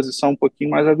 uma proposição um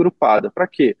pouquinho mais agrupada. Para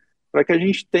quê? Para que a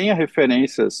gente tenha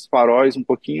referências, faróis um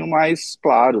pouquinho mais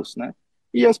claros, né?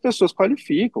 E as pessoas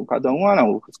qualificam, cada um,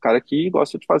 não, esse cara aqui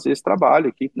gosta de fazer esse trabalho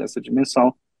aqui, nessa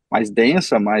dimensão mais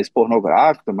densa, mais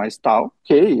pornográfica, mais tal,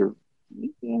 ok,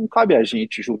 não cabe a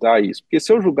gente julgar isso, porque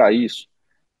se eu julgar isso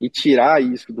e tirar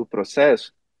isso do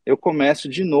processo, eu começo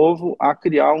de novo a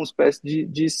criar uma espécie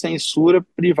de censura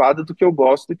privada do que eu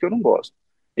gosto e do que eu não gosto.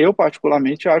 Eu,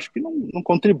 particularmente, acho que não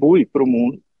contribui para o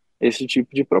mundo esse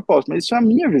tipo de propósito, mas isso é a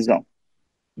minha visão.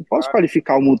 Não posso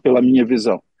qualificar o mundo pela minha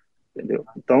visão, entendeu?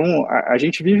 Então, a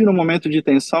gente vive num momento de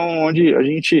tensão onde a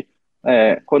gente,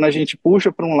 quando a gente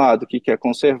puxa para um lado que quer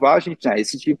conservar, a gente,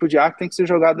 esse tipo de arte tem que ser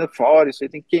jogado fora, isso aí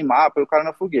tem que queimar para o cara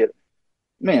na fogueira.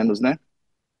 Menos, né?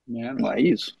 Não Menos. é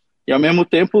isso? E ao mesmo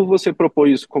tempo você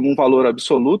propõe isso como um valor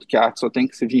absoluto, que a arte só tem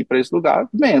que se vir para esse lugar,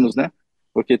 menos, né?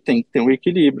 Porque tem que ter um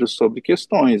equilíbrio sobre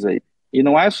questões aí. E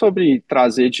não é sobre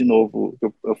trazer de novo,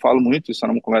 eu falo muito isso,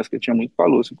 era uma conversa que eu tinha muito com a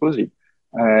Lúcia, inclusive.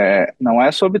 Não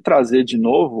é sobre trazer de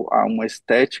novo a uma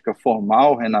estética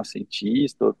formal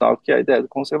renascentista ou tal, que é a ideia do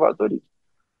conservadorismo,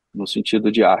 no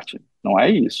sentido de arte. Não é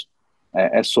isso.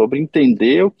 É sobre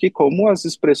entender como as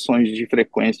expressões de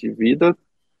frequência de vida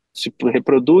se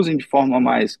reproduzem de forma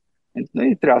mais,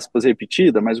 entre aspas,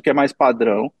 repetida, mas o que é mais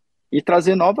padrão, e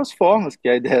trazer novas formas, que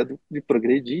é a ideia de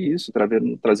progredir isso,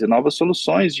 trazer novas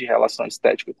soluções de relação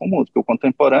estética com o mundo, porque o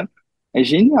contemporâneo é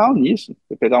genial nisso.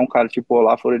 Você pegar um cara tipo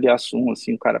Olafur Eliasson,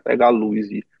 assim, o cara pega a luz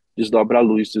e desdobra a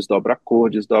luz, desdobra a cor,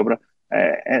 desdobra...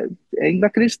 É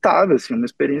inacreditável, assim, uma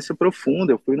experiência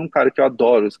profunda. Eu fui num cara que eu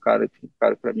adoro, esse cara, um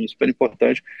cara para mim super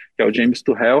importante, que é o James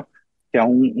Turrell, que é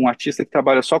um artista que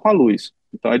trabalha só com a luz.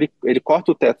 Então ele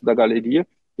corta o teto da galeria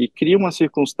e cria uma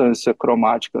circunstância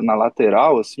cromática na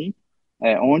lateral, assim,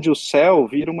 onde o céu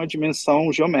vira uma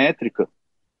dimensão geométrica.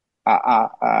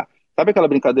 Sabe aquela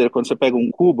brincadeira quando você pega um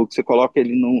cubo, que você coloca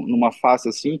ele numa face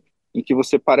assim, em que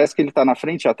você parece que ele está na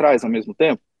frente e atrás ao mesmo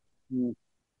tempo?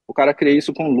 O cara cria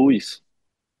isso com luz.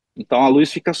 Então a luz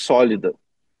fica sólida.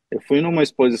 Eu fui numa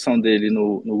exposição dele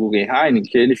no Guggenheim,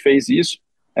 que ele fez isso.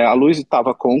 A luz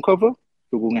estava côncava,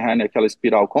 que o Guggenheim é aquela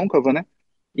espiral côncava, né?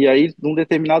 E aí, num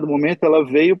determinado momento, ela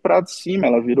veio para cima,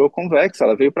 ela virou convexa,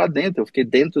 ela veio para dentro. Eu fiquei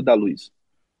dentro da luz.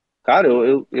 Cara,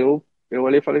 eu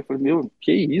olhei e falei, meu,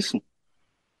 que isso?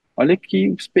 Olha que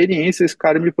experiência esse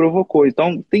cara me provocou.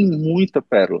 Então, tem muita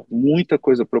pérola, muita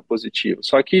coisa propositiva.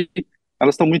 Só que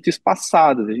elas estão muito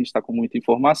espaçadas, a gente está com muita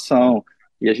informação,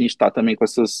 e a gente está também com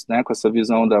essas, né, com essa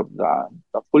visão da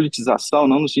politização,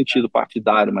 não no sentido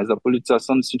partidário, mas da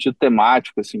politização no sentido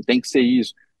temático, assim, tem que ser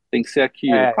isso, tem que ser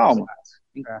aquilo. Calma,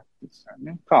 É.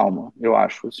 calma, eu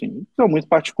acho, assim. Isso é muito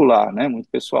particular, né, muito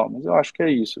pessoal, mas eu acho que é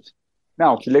isso, assim.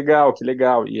 Não, que legal, que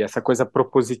legal. E essa coisa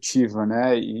propositiva,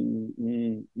 né?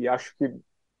 E acho que,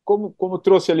 como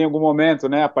trouxe ali em algum momento,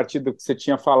 né? A partir do que você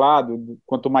tinha falado,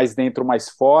 quanto mais dentro, mais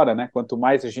fora, né? Quanto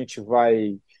mais a gente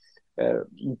vai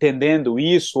entendendo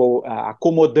isso, ou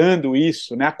acomodando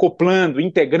isso, né? Acoplando,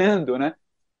 integrando, né?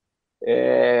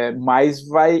 Mais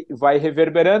vai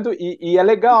reverberando. E é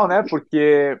legal, né?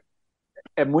 Porque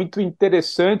é muito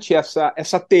interessante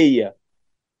essa teia.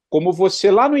 Como você,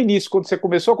 lá no início, quando você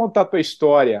começou a contar a tua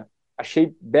história,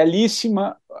 achei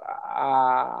belíssima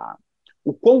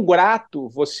o quão grato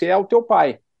você é ao teu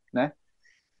pai, né?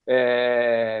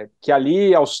 Que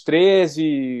ali, aos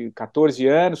 13, 14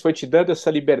 anos, foi te dando essa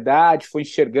liberdade, foi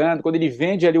enxergando. Quando ele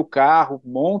vende ali o carro,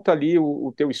 monta ali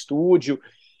o teu estúdio,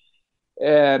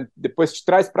 depois te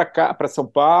traz para cá, para São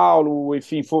Paulo,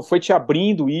 enfim, foi te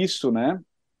abrindo isso, né?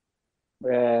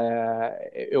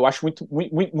 Eu acho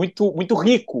muito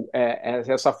rico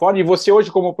essa forma. E você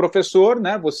hoje, como professor,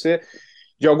 né, você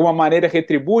de alguma maneira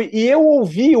retribui. E eu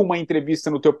ouvi uma entrevista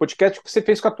no teu podcast que você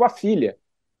fez com a tua filha.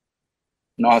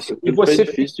 Nossa, E aquilo foi você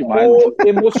difícil demais, né? ficou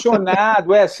emocionado,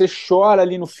 você chora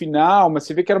ali no final, mas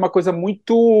você vê que era uma coisa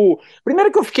muito...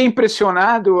 Primeiro que eu fiquei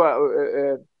impressionado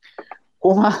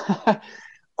com a,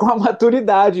 com a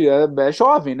maturidade, é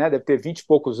jovem, né? Deve ter 20 e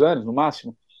poucos anos, no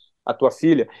máximo, a tua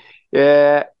filha.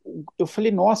 Eu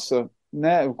falei, nossa,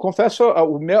 né? Eu confesso,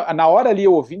 na hora ali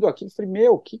eu ouvindo aquilo, eu falei,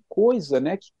 meu, que coisa,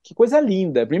 né? Que coisa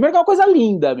linda. Primeiro que é uma coisa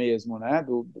linda mesmo, né?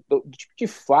 Do tipo de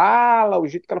fala, o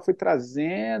jeito que ela foi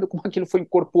trazendo, como aquilo foi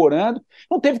incorporando.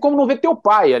 Não teve como não ver teu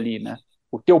pai ali, né?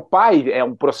 O teu pai é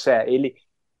um processo, ele...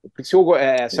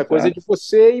 Essa coisa Exato. de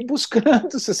você ir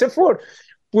buscando, se você for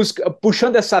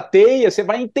puxando essa teia, você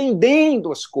vai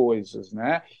entendendo as coisas,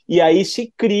 né? E aí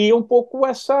se cria um pouco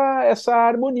essa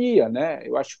harmonia, né?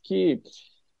 Eu acho que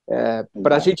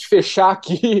para a Exato. gente fechar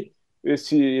aqui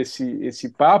esse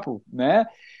papo, né?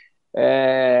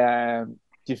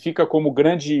 Que fica como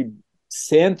grande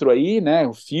centro aí, né?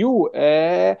 O fio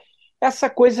essa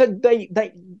coisa de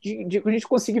a gente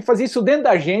conseguir fazer isso dentro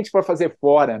da gente para fazer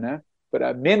fora, né?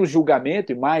 Para menos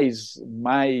julgamento e mais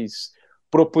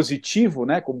propositivo,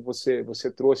 né? Como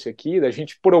você trouxe aqui, da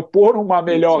gente propor uma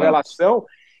melhor Exato. relação.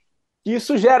 E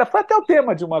isso gera. Foi até o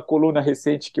tema de uma coluna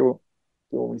recente que eu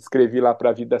escrevi lá para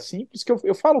a Vida Simples, que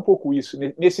eu falo um pouco isso,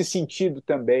 nesse sentido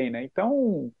também, né?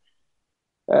 Então,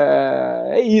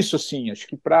 isso, assim, acho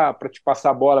que para te passar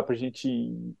a bola, para a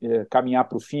gente caminhar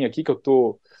para o fim aqui, que eu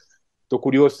tô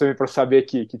curioso também para saber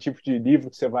que tipo de livro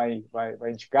que você vai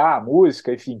indicar,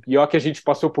 música, enfim, pior que a gente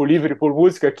passou por livro e por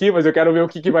música aqui, mas eu quero ver o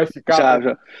que vai ficar para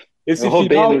Já. Eu esse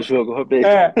roubei final. no jogo, roubei.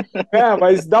 É,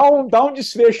 mas dá um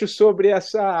desfecho sobre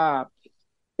essa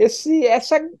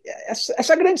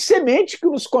grande semente que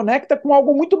nos conecta com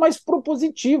algo muito mais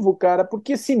propositivo, cara,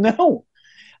 porque senão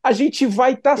a gente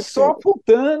vai estar só Perfeito.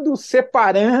 apontando,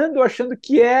 separando, achando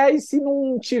que e se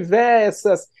não tiver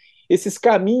esses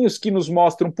caminhos que nos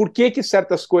mostram por que, que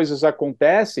certas coisas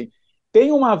acontecem,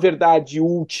 tem uma verdade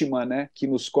última, né, que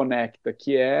nos conecta,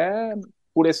 que é,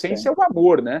 por essência, Tem. o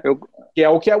amor, né? Eu,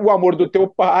 Que é o amor do teu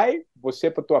pai,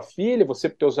 você para tua filha, você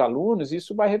para teus alunos,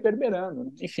 isso vai reverberando,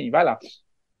 né? Enfim, vai lá.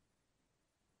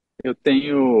 eu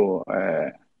tenho.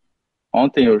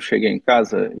 Ontem eu cheguei em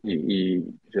casa e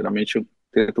geralmente eu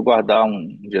tento guardar um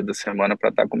dia da semana para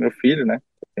estar com meu filho, né?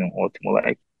 Eu tenho um outro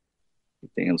moleque que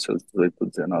tem os seus 18,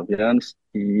 19 anos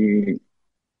e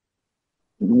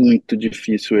muito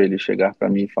difícil ele chegar para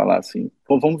mim e falar assim: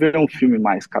 "Pô, vamos ver um filme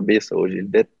mais cabeça hoje." Ele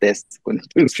detesta quando eu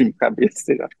vejo filme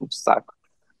cabeça, ele acha um saco.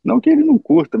 Não que ele não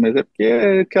curta, mas é porque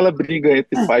é aquela briga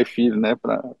entre pai e filho, né,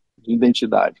 de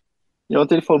identidade. E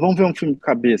ontem ele falou: "Vamos ver um filme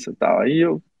cabeça", tal. Aí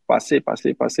eu passei,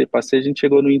 a gente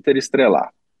chegou no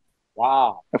Interestelar.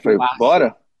 Uau, Eu falei: filmaço, hein?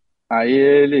 "Bora?" Aí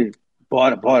ele: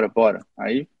 "Bora, bora, bora."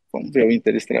 Aí vamos ver o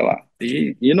Interestelar.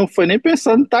 E não foi nem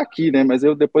pensando em estar aqui, né? Mas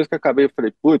eu, depois que acabei, eu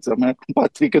falei: "Putz, amanhã com o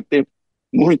Patrick eu tenho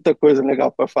muita coisa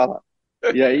legal para falar."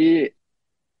 E aí,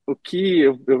 o que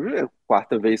é a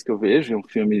quarta vez que eu vejo, é um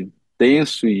filme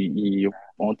denso e eu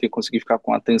ontem consegui ficar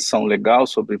com atenção legal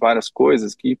sobre várias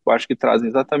coisas que eu acho que trazem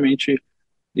exatamente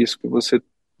isso que você,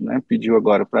 né, pediu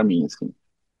agora para mim, assim.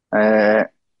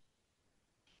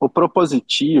 O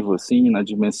propositivo, assim, na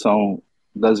dimensão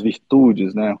das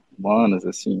virtudes, né, humanas,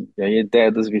 assim, e aí a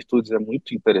ideia das virtudes é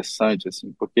muito interessante,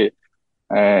 assim, porque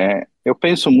eu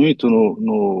penso muito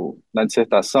na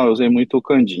dissertação, eu usei muito o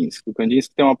Kandinsky. O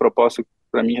Kandinsky tem uma proposta que,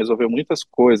 para mim, resolveu muitas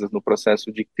coisas no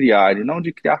processo de criar, e não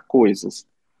de criar coisas,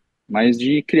 mas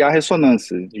de criar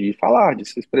ressonância, de falar, de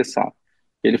se expressar.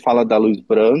 Ele fala da luz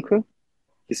branca,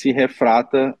 que se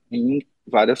refrata em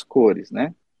várias cores,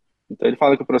 né? Então ele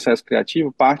fala que o processo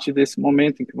criativo parte desse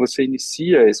momento em que você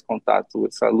inicia esse contato,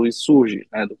 essa luz surge,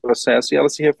 né, do processo e ela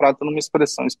se refrata numa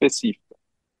expressão específica.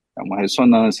 É uma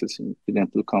ressonância, assim, que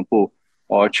dentro do campo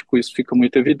óptico isso fica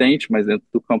muito evidente, mas dentro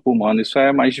do campo humano isso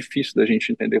é mais difícil da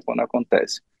gente entender quando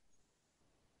acontece.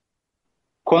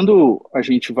 Quando a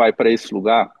gente vai para esse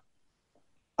lugar,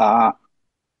 a,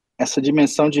 essa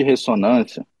dimensão de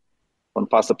ressonância, quando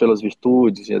passa pelas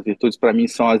virtudes, e as virtudes para mim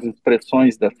são as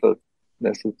expressões dessas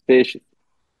peixes.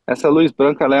 Essa luz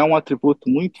branca ela é um atributo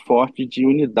muito forte de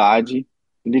unidade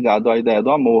ligado à ideia do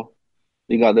amor,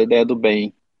 ligado à ideia do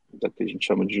bem, da que a gente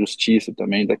chama de justiça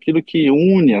também, daquilo que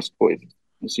une as coisas,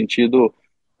 no sentido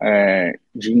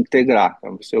de integrar.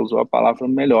 Então, você usou a palavra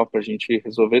melhor para a gente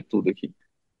resolver tudo aqui.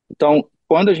 Então,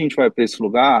 quando a gente vai para esse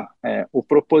lugar, o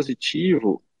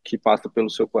propositivo que passa pelo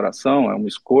seu coração é uma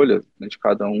escolha, né, de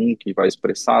cada um que vai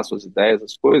expressar suas ideias,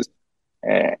 as coisas,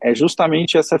 é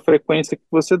justamente essa frequência que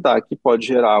você dá, que pode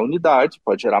gerar unidade,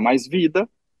 pode gerar mais vida,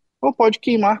 ou pode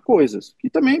queimar coisas, que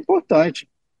também é importante.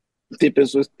 Tem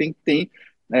pessoas que têm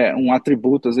um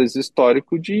atributo, às vezes,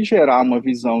 histórico, de gerar uma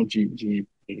visão de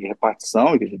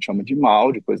repartição, que a gente chama de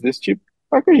mal, de coisa desse tipo,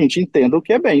 para que a gente entenda o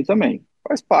que é bem também.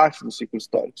 Faz parte do ciclo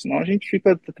histórico, senão a gente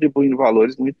fica atribuindo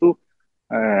valores muito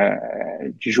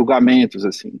de julgamentos,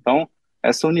 assim. Então,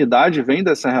 essa unidade vem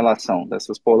dessa relação,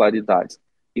 dessas polaridades.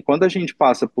 E quando a gente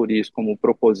passa por isso como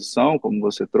proposição, como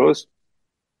você trouxe,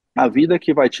 a vida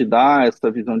que vai te dar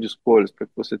essa visão de escolhas para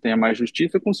que você tenha mais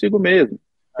justiça consigo mesmo,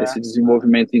 esse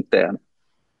desenvolvimento interno.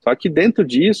 Só que dentro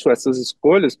disso, essas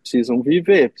escolhas precisam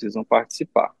viver, precisam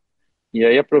participar. E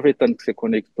aí, aproveitando que você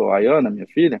conectou a Ayana, minha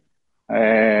filha,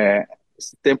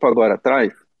 esse tempo agora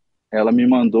atrás, ela me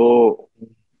mandou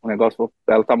um negócio,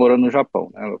 ela está morando no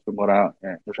Japão, né? Ela foi morar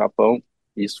no Japão,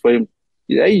 e isso foi,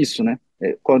 e é isso, né?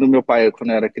 Quando eu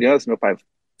era criança, meu pai,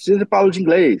 precisa de aula de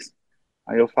inglês.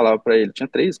 Aí eu falava para ele, tinha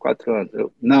 3, 4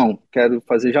 anos, não, quero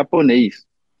fazer japonês.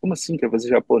 Como assim quer fazer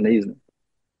japonês, né?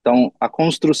 Então, a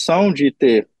construção de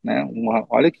ter, né,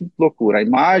 olha que loucura, a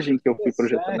imagem que eu fui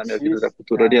projetando na minha Interessante vida da isso,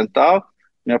 cultura cara. oriental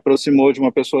me aproximou de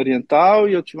uma pessoa oriental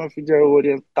e eu tive uma filha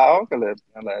oriental, que ela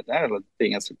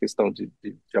tem essa questão de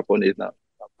japonês na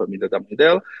família da mãe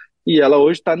dela, e ela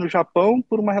hoje está no Japão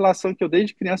por uma relação que eu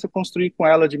desde criança construí com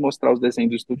ela de mostrar os desenhos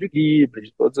do Estúdio Ghibli,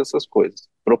 de todas essas coisas.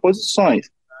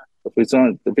 Proposições. Eu fui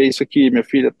ver isso aqui, minha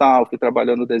filha tal, fui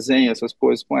trabalhando desenho, essas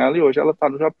coisas com ela, e hoje ela está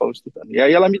no Japão estudando. E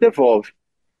aí ela me devolve.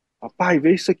 Papai,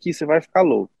 vê isso aqui, você vai ficar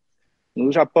louco.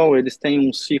 No Japão, eles têm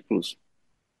uns ciclos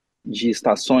de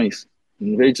estações,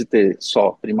 em vez de ter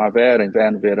só primavera,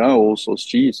 inverno, verão, ou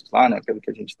solstícios, lá, né, aquilo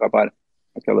que a gente trabalha,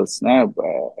 aquelas, né,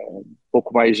 um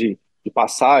pouco mais de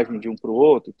passagem de um para o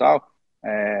outro e tal,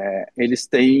 eles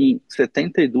têm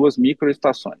 72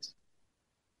 microestações.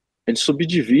 Eles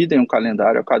subdividem o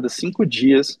calendário a cada 5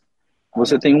 dias,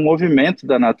 você Caramba. tem um movimento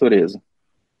da natureza.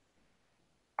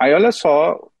 Aí olha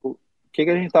só o que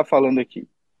a gente está falando aqui.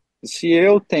 Se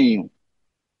eu tenho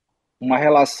uma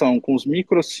relação com os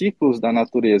microciclos da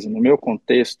natureza no meu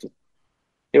contexto,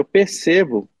 eu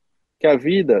percebo que a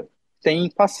vida tem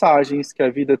passagens, que a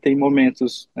vida tem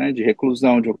momentos, né, de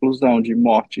reclusão, de oclusão, de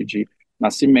morte, de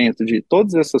nascimento, de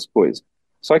todas essas coisas.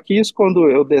 Só que isso, quando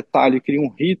eu detalho e crio um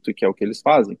rito, que é o que eles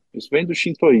fazem, isso vem do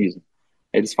shintoísmo.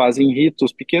 Eles fazem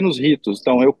ritos, pequenos ritos.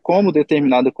 Então, eu como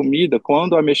determinada comida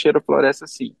quando a ameixeira floresce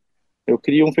assim. Eu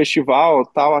crio um festival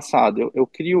tal assado. Eu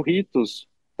crio ritos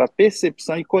para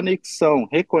percepção e conexão,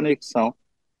 reconexão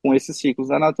com esses ciclos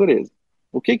da natureza.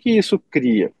 O que que isso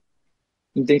cria?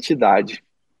 Identidade.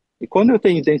 E quando eu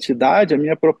tenho identidade, a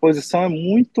minha proposição é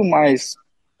muito mais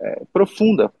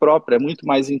profunda, própria, é muito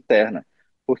mais interna.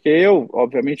 Porque eu,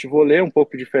 obviamente, vou ler um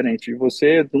pouco diferente de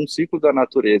você, de um ciclo da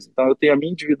natureza. Então, eu tenho a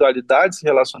minha individualidade se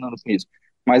relacionando com isso.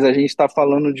 Mas a gente está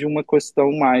falando de uma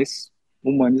questão mais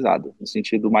humanizada, no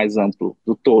sentido mais amplo,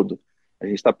 do todo. A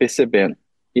gente está percebendo.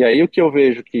 E aí o que eu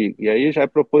vejo que, e aí já é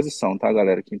proposição, tá,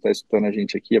 galera? Quem está escutando a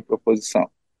gente aqui é proposição.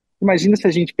 Imagina se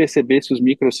a gente percebesse os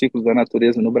microciclos da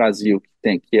natureza no Brasil, que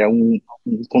tem, que é um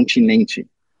continente.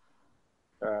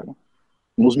 É,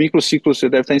 Os microciclos, você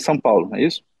deve estar em São Paulo, não é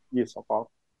isso? isso, São Paulo.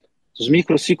 Os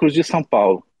microciclos de São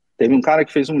Paulo. Teve um cara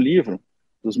que fez um livro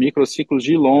dos microciclos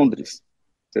de Londres,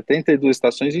 72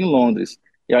 estações em Londres.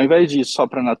 E ao invés disso só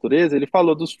para a natureza, ele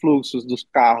falou dos fluxos, dos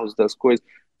carros, das coisas.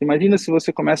 Imagina se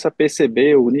você começa a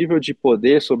perceber o nível de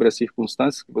poder sobre as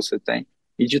circunstâncias que você tem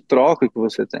e de troca que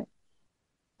você tem.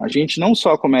 A gente não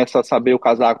só começa a saber o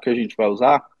casaco que a gente vai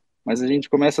usar, mas a gente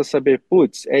começa a saber,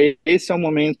 putz, esse é o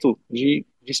momento de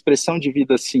expressão de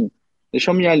vida assim.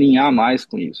 Deixa eu me alinhar mais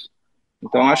com isso.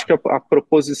 Então, acho que a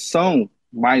proposição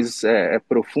mais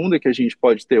profunda que a gente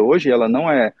pode ter hoje, ela não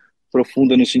é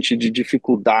profunda no sentido de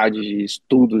dificuldade, de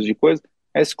estudos, de coisas,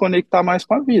 é se conectar mais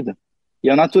com a vida. E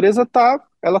a natureza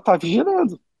ela tá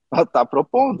vigilando, ela está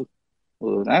propondo.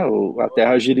 Né? A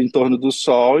Terra gira em torno do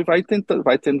Sol e vai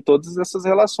tendo todas essas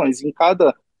relações. Em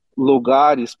cada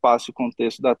lugar, espaço e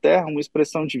contexto da Terra, uma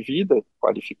expressão de vida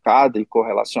qualificada e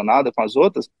correlacionada com as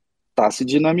outras está se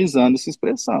dinamizando e se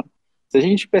expressando. Se a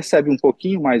gente percebe um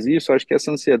pouquinho mais isso, acho que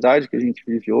essa ansiedade que a gente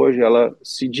vive hoje, ela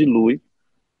se dilui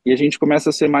e a gente começa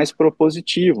a ser mais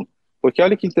propositivo. Porque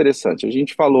olha que interessante, a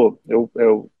gente falou,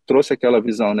 eu trouxe aquela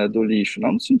visão, né, do lixo,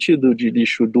 não no sentido de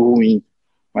lixo do ruim,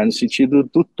 mas no sentido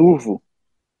do turvo,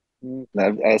 Hum,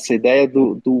 né? Essa ideia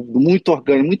do muito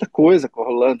orgânico, muita coisa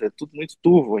rolando, é tudo muito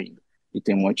turvo ainda. E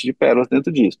tem um monte de pérolas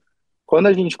dentro disso. Quando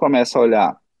a gente começa a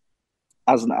olhar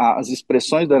as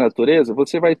expressões da natureza,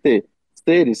 você vai ter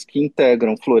seres que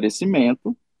integram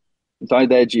florescimento. Então, a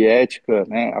ideia de ética,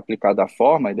 né, aplicada à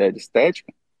forma, a ideia de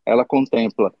estética, ela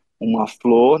contempla uma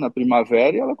flor na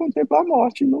primavera e ela contempla a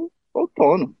morte no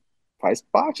outono. Faz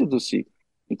parte do ciclo.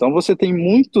 Então, você tem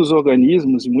muitos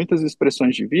organismos e muitas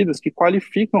expressões de vidas que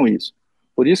qualificam isso.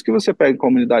 Por isso que você pega em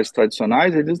comunidades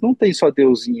tradicionais, eles não têm só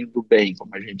deusinho do bem,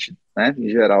 como a gente, né, em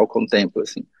geral, contempla,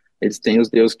 assim. Eles têm os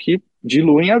deuses que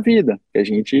diluem a vida, que a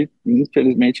gente,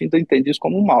 infelizmente, ainda entende isso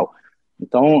como mal.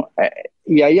 Então,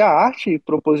 e aí a arte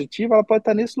propositiva, ela pode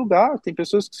estar nesse lugar. Tem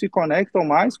pessoas que se conectam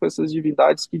mais com essas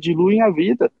divindades que diluem a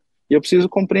vida. E eu preciso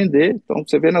compreender. Então,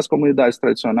 você vê nas comunidades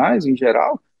tradicionais, em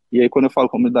geral, e aí quando eu falo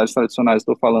comunidades tradicionais,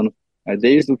 estou falando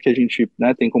desde o que a gente,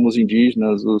 né, tem como os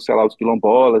indígenas, os, sei lá, os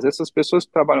quilombolas, essas pessoas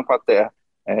que trabalham com a terra,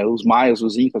 os maias,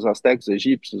 os incas, os astecas, os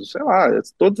egípcios, sei lá,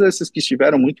 todos esses que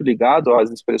estiveram muito ligados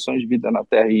às expressões de vida na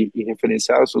terra e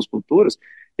referenciaram as suas culturas,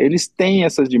 eles têm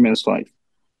essas dimensões.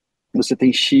 Você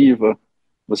tem Shiva,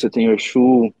 você tem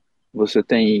Exu, você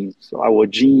tem, sei lá,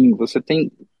 Odin, você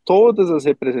tem todas as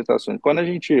representações. Quando a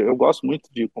gente, eu gosto muito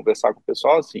de conversar com o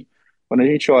pessoal assim, quando a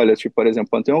gente olha, tipo, por exemplo,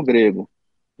 panteão grego,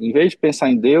 em vez de pensar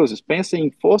em deuses, pensa em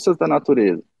forças da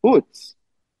natureza. Putz,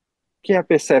 o que é a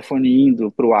Perséfone indo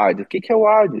para o Hades? O que que é o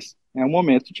Hades? É um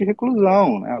momento de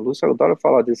reclusão, né? A Lúcia adora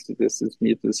falar desses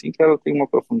mitos assim, que ela tem uma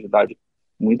profundidade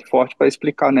muito forte para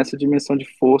explicar nessa dimensão de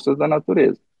forças da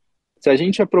natureza. Se a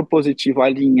gente é propositivo,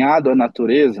 alinhado à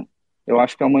natureza, eu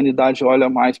acho que a humanidade olha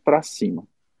mais para cima,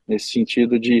 nesse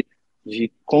sentido de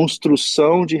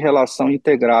construção de relação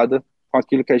integrada com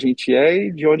aquilo que a gente é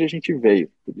e de onde a gente veio.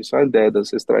 Por isso a ideia da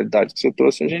ancestralidade que você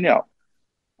trouxe é genial.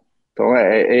 Então,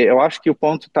 eu acho que o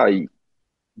ponto está aí.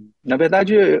 Na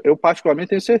verdade, eu particularmente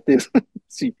tenho certeza.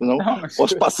 Sim, não não, mas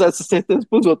posso passar essa certeza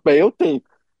para os outros, mas eu tenho.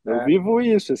 Eu é, vivo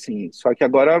isso, assim. Só que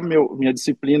agora minha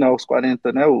disciplina aos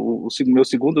 40, né, meu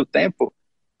segundo tempo,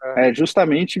 é, é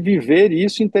justamente viver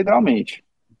isso integralmente,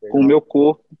 com o legal. meu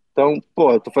corpo. Então,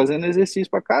 pô, eu tô fazendo exercício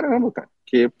pra caramba, cara,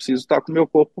 porque eu preciso estar com o meu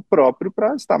corpo próprio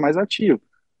para estar mais ativo.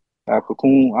 Tá?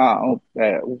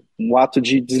 O ato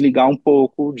de desligar um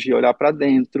pouco, de olhar para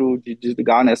dentro, de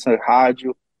desligar nessa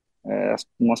rádio,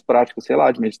 umas práticas, sei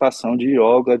lá, de meditação, de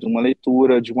yoga, de uma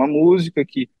leitura, de uma música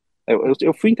que...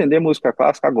 Eu fui entender música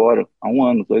clássica agora, há 1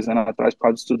 ano, 2 anos atrás, por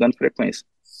causa de estudando frequência.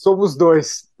 Somos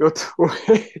dois.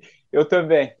 Eu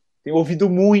também. Tenho ouvido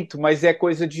muito, mas é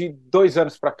coisa de 2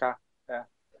 anos para cá. É,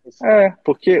 isso mesmo.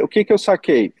 Porque o que que eu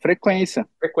saquei? Frequência.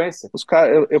 Frequência.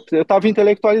 Eu tava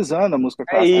intelectualizando a música É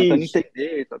clássica, tentando isso.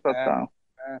 entender, tá, tá, É, tá.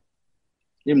 é.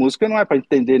 E música não é para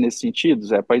entender nesse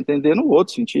sentido, é para entender no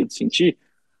outro sentido, sentir,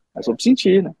 é sobre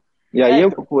sentir, né? E aí É,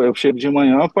 eu chego de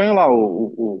manhã, eu ponho lá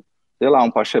sei lá,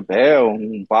 um Pachelbel,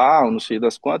 um Bar, um não sei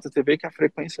das quantas, você vê que a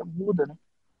frequência muda, né?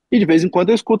 E de vez em quando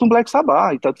eu escuto um Black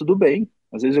Sabbath, e tá tudo bem.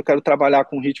 Às vezes eu quero trabalhar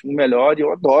com um ritmo melhor e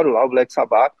eu adoro lá o Black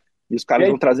Sabbath, e os e caras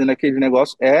vão aí, trazendo aquele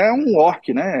negócio, é um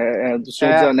orc, né? Do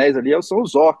Senhor dos é, Anéis ali, são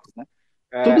os orcs, né?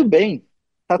 Tudo é, bem,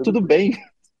 tá tudo tudo bem. bem.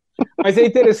 Mas é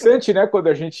interessante, né, quando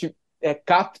a gente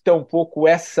capta um pouco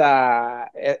essa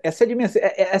dimensão,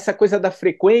 essa coisa da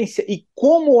frequência e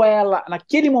como ela,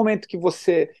 naquele momento que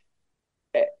você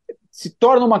se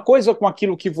torna uma coisa com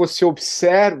aquilo que você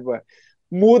observa,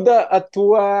 muda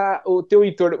o teu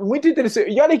entorno. Muito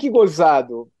interessante. E olha que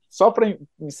gozado. Só para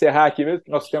encerrar aqui mesmo, que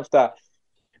nosso tempo está.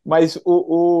 Mas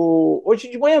hoje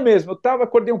de manhã mesmo,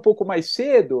 acordei um pouco mais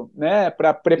cedo, né,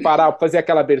 para preparar, fazer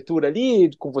aquela abertura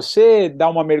ali com você, dar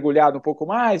uma mergulhada um pouco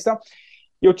mais, tal.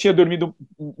 Eu tinha dormido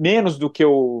menos do que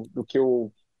eu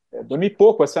dormi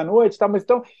pouco essa noite, tá? Mas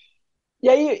então, e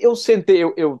aí eu sentei,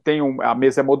 eu tenho a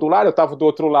mesa modular, eu estava do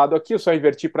outro lado aqui, eu só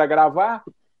inverti para gravar,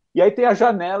 e aí tem a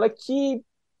janela que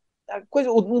a coisa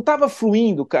não estava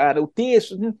fluindo, cara, o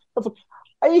texto. Né?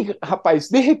 Aí, rapaz,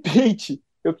 de repente,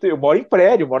 eu moro em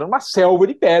prédio, eu moro numa selva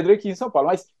de pedra aqui em São Paulo,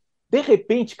 mas de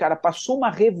repente, cara, passou uma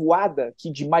revoada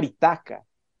aqui de maritaca.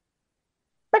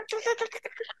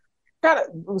 Cara,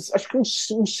 acho que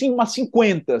umas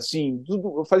 50, assim.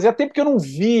 Fazia tempo que eu não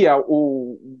via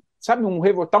sabe,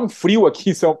 tá um frio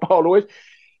aqui em São Paulo hoje.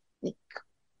 E,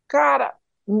 cara,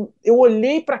 eu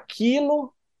olhei para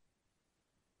aquilo,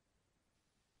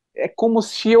 é como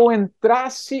se eu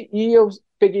entrasse e eu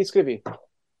peguei e escrevi.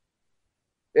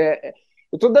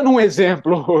 Eu estou dando um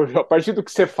exemplo, a partir do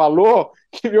que você falou,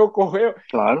 que me ocorreu,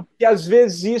 Claro. e às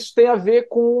vezes isso tem a ver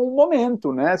com o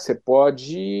momento, né? Você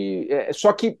pode.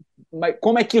 Só que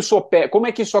como é que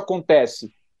isso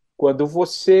acontece? Quando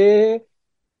você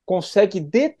consegue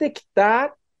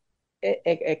detectar,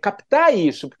 captar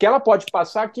isso, porque ela pode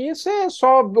passar aqui, você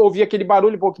só ouvir aquele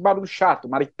barulho, pô, que barulho chato,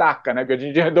 maritaca, né? Que a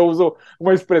gente ainda usa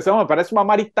uma expressão, parece uma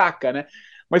maritaca, né?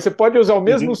 Mas você pode usar o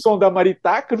mesmo Uhum. som da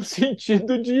maritaca no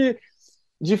sentido de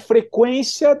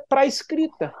frequência para a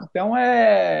escrita. Então,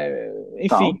 enfim,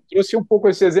 Então, trouxe um pouco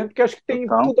esse exemplo que acho que tem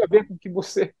então, tudo a ver com o que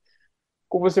você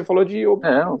falou de é,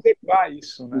 observar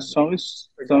isso, né? são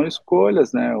Legal.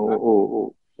 escolhas, né?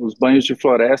 Os banhos de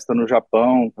floresta no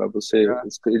Japão, para você, É,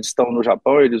 eles estão no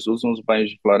Japão, eles usam os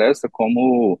banhos de floresta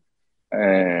como,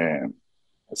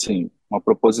 assim, uma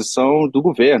proposição do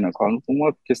governo, como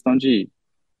uma questão de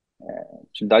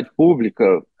utilidade pública,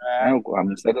 né? é, O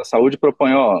Ministério da Saúde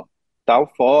propõe, ó, tal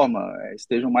forma,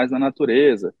 estejam mais na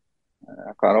natureza.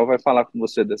 A Carol vai falar com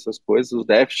você dessas coisas, os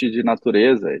déficits de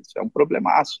natureza, isso é um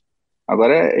problemaço.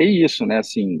 Agora é isso, né?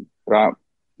 Assim, para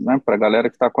a galera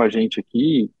que está com a gente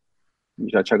aqui,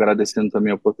 já te agradecendo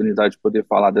também a oportunidade de poder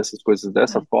falar dessas coisas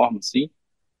dessa forma, assim,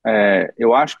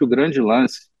 eu acho que o grande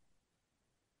lance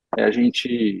é a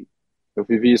gente. Eu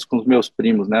vivi isso com os meus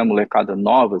primos, né? Molecada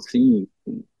nova, assim,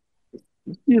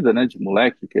 vida, né? De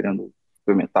moleque querendo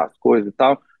experimentar as coisas e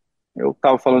tal. Eu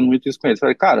tava falando muito isso com eles.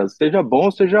 Falei, cara, seja bom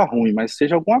ou seja ruim, mas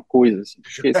seja alguma coisa, assim,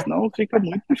 porque senão fica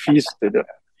muito difícil, entendeu?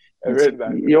 é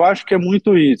verdade. E eu acho que é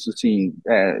muito isso, assim,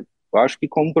 eu acho que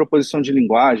como proposição de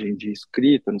linguagem, de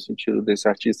escrita, no sentido desse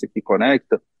artista que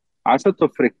conecta, acha a tua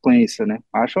frequência, né?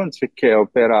 Acha onde você quer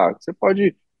operar. Você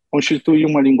pode constituir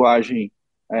uma linguagem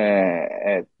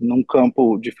num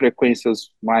campo de frequências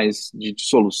mais de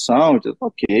dissolução,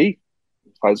 ok,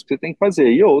 faz o que você tem que fazer,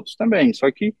 e outros também.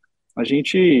 Só que a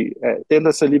gente, tendo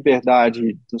essa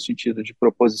liberdade no sentido de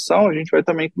proposição, a gente vai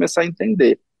também começar a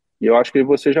entender. E eu acho que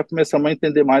você já começamos a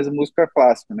entender mais a música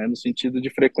clássica, né, no sentido de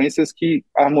frequências que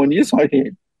harmonizam a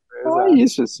gente. Então é Exato.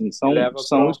 isso, assim, E são, leva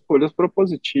são para escolhas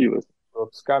propositivas.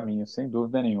 outros caminhos, sem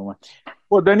dúvida nenhuma.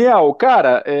 Pô, Daniel,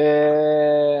 cara,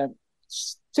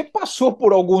 você passou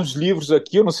por alguns livros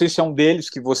aqui, eu não sei se é um deles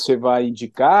que você vai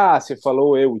indicar, você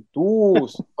falou Eu e Tu,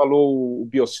 você falou o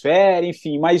Biosfera,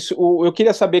 enfim, mas eu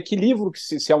queria saber que livro,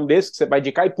 se é um desses que você vai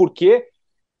indicar e por quê.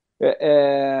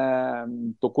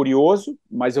 Estou curioso,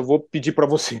 mas eu vou pedir para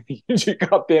você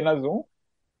indicar apenas um,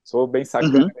 sou bem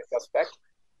sacana Uhum. nesse aspecto.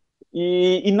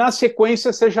 E na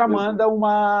sequência você já manda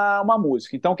uma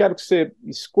música. Então quero que você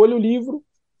escolha o livro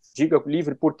Diga o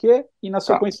livro por quê e, na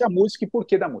Tá, sequência, a música e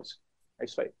porquê da música. É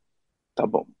isso aí. tá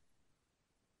bom.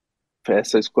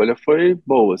 Essa escolha foi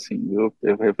boa, assim, eu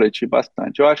refleti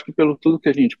bastante. Eu acho que pelo tudo que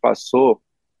a gente passou,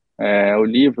 o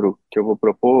livro que eu vou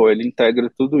propor, ele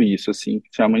integra tudo isso, assim, que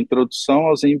chama Introdução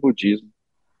ao Zen Budismo,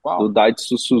 do Uau!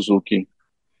 Daitsu Suzuki.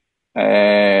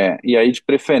 E aí, de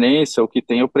preferência, o que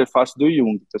tem é o prefácio do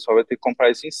Jung. O pessoal vai ter que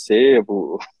comprar isso em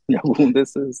sebo, em algum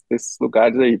desses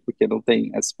lugares aí, porque não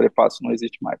tem, esse prefácio não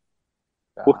existe mais.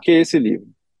 Por Tá. que esse livro?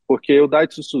 Porque o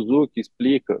Daitsu Suzuki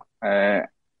explica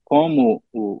como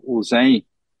o Zen,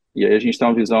 e aí a gente tem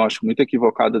uma visão, acho, muito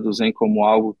equivocada do Zen como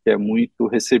algo que é muito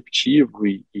receptivo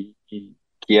e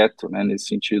quieto, né, nesse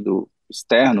sentido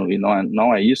externo, e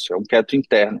não é isso, é um quieto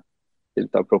interno que ele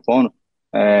está propondo.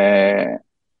 É,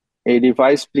 ele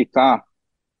vai explicar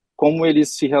como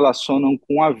eles se relacionam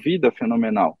com a vida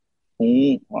fenomenal,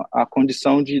 com a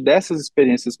condição dessas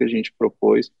experiências que a gente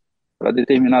propôs para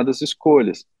determinadas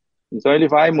escolhas. Então ele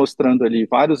vai mostrando ali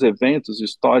vários eventos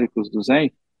históricos do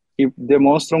Zen que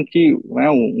demonstram que, né,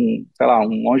 sei lá,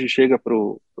 um monge chega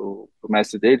pro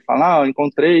mestre dele e fala,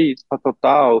 encontrei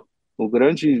tal, o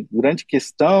grande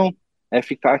questão é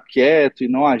ficar quieto e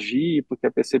não agir, porque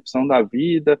a percepção da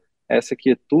vida essa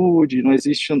quietude, não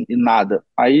existe nada.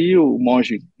 Aí o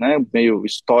monge, né, meio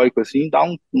estoico assim, dá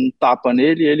um tapa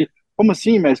nele e ele, como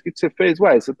assim, mas o que você fez?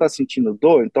 Ué, você está sentindo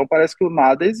dor? Então parece que o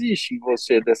nada existe em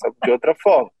você de outra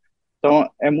forma. Então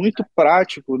é muito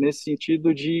prático nesse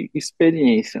sentido de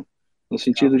experiência, no Legal.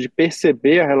 sentido de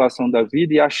perceber a relação da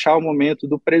vida e achar o momento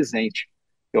do presente.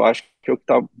 Eu acho que é o que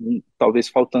está talvez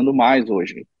faltando mais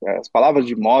hoje. As palavras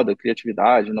de moda,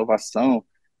 criatividade, inovação,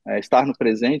 estar no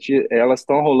presente, elas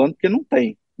estão rolando porque não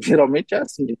tem. Geralmente é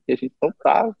assim, porque a gente não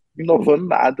está inovando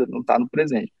nada, não está no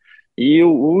presente. E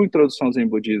o Introdução ao Zen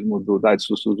Budismo do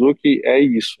Daitsu Suzuki é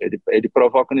isso, ele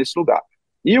provoca nesse lugar.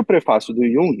 E o prefácio do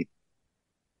Jung,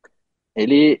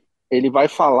 ele vai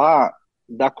falar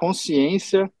da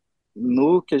consciência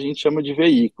no que a gente chama de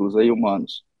veículos aí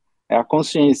humanos. É a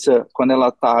consciência quando ela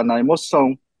está na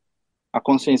emoção, a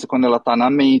consciência quando ela está na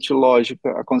mente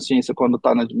lógica, a consciência quando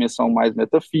está na dimensão mais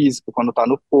metafísica, quando está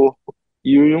no corpo.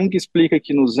 E o Jung explica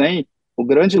que no Zen, o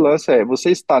grande lance é,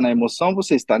 você está na emoção,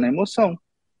 você está na emoção.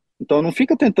 Então não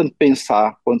fica tentando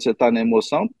pensar quando você está na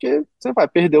emoção, porque você vai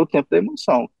perder o tempo da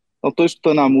emoção. Então estou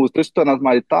escutando a música, estou escutando as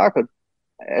maritacas,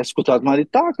 escutar as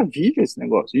maritacas, vive esse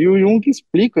negócio. E o Jung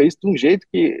explica isso de um jeito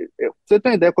que, pra você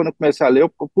tem uma ideia, quando eu comecei a ler, eu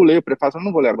pulei o prefácio, eu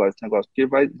não vou ler agora esse negócio, porque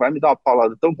vai me dar uma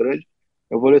paulada tão grande,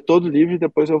 eu vou ler todo o livro e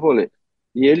depois eu vou ler.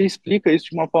 E ele explica isso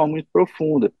de uma forma muito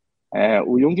profunda.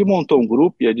 O Jung montou um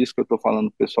grupo, e é disso que eu estou falando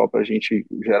pro pessoal, para a gente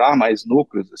gerar mais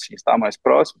núcleos, assim, estar mais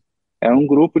próximo, é um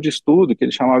grupo de estudo que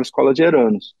ele chamava Escola de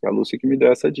Eranos, que é a Lúcia que me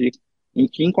deu essa dica, em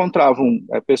que encontravam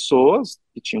pessoas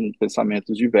que tinham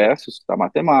pensamentos diversos da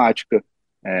matemática,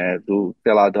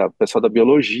 sei lá, da pessoa da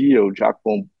biologia, o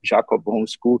Jacob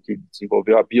Bronschool, que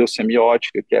desenvolveu a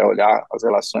biosemiótica, que é olhar as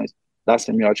relações da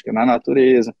semiótica na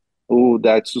natureza, o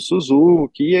Daitsu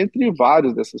Suzuki, entre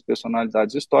vários dessas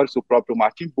personalidades históricas, o próprio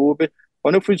Martin Buber.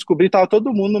 Quando eu fui descobrir, estava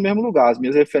todo mundo no mesmo lugar, as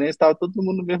minhas referências estavam todo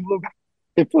mundo no mesmo lugar.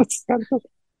 E, putz, cara,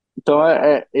 então,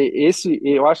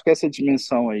 eu acho que essa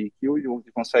dimensão aí, que o Jung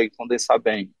consegue condensar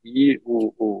bem e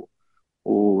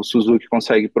o Suzuki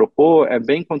consegue propor, é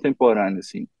bem contemporâneo,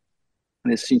 assim,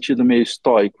 nesse sentido meio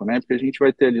estoico, né? Porque a gente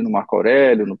vai ter ali no Marco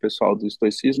Aurélio, no pessoal do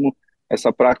estoicismo,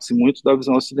 essa praxe muito da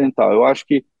visão ocidental. Eu acho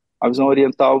que a visão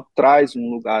oriental traz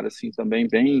um lugar, assim, também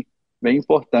bem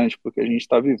importante para o que a gente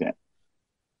está vivendo.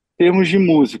 Em termos de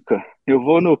música, eu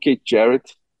vou no Keith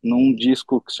Jarrett, num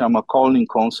disco que se chama Calling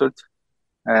Concert,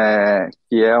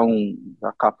 que é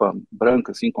a capa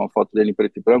branca, assim, com a foto dele em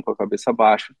preto e branco, a cabeça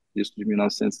baixa, disco de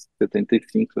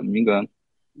 1975, se eu não me engano.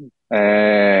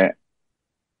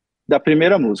 Da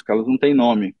primeira música, elas não têm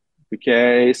nome, porque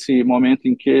é esse momento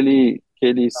em que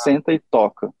ele senta e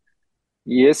toca.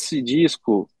 E esse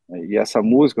disco, e essa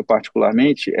música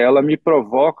particularmente, ela me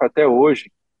provoca até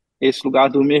hoje esse lugar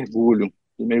do mergulho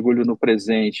no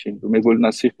presente, do mergulho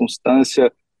na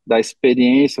circunstância da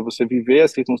experiência, você viver a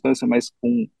circunstância, mas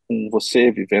com você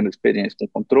vivendo a experiência, com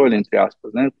controle, entre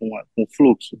aspas, né? Com o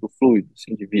fluxo, do fluido,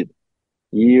 assim, de vida.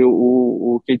 E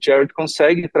o Keith Jarrett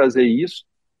consegue trazer isso,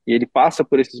 e ele passa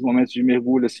por esses momentos de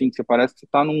mergulho, assim, que você parece que você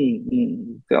está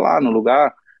sei lá, num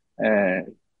lugar é,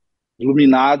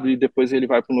 iluminado, e depois ele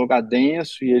vai para um lugar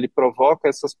denso, e ele provoca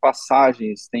essas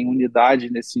passagens, tem unidade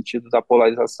nesse sentido da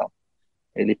polarização.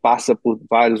 Ele passa por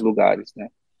vários lugares, né?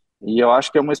 E eu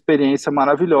acho que é uma experiência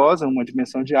maravilhosa, uma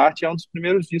dimensão de arte, e é um dos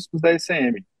primeiros discos da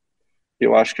ECM.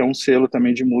 Eu acho que é um selo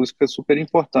também de música super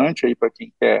importante aí para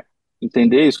quem quer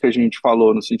entender isso que a gente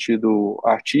falou no sentido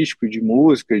artístico, de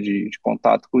música, de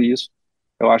contato com isso,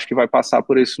 eu acho que vai passar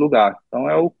por esse lugar. Então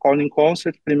é o Calling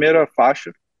Concert, primeira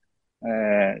faixa,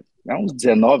 é uns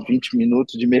 19, 20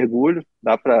 minutos de mergulho,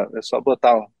 é só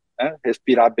botar, né,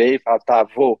 respirar bem e falar, tá,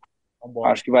 vou.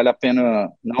 Vambora. Acho que vale a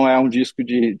pena, não é um disco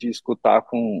de escutar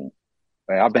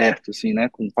aberto, assim, né,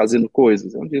 fazendo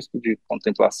coisas, é um disco de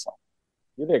contemplação.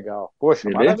 Que legal. Poxa,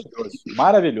 Beleza? maravilhoso.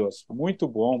 Maravilhoso. Muito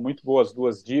bom, muito boas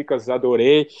duas dicas,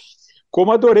 adorei.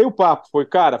 Como adorei o papo,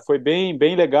 foi bem,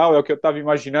 bem legal, é o que eu estava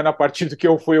imaginando a partir do que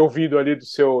eu fui ouvindo ali do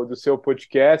seu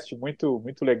podcast, muito,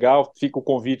 muito legal. Fica o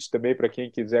convite também para quem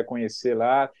quiser conhecer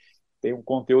lá. Tem um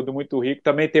conteúdo muito rico,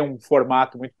 também tem um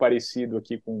formato muito parecido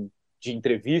aqui de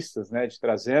entrevistas, né, de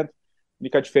trazendo. A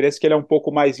única diferença é que ele é um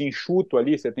pouco mais enxuto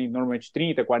ali, você tem normalmente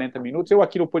 30, 40 minutos. Eu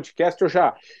aqui no podcast eu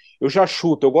já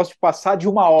chuto, eu gosto de passar de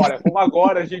 1 hora, como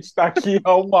agora a gente está aqui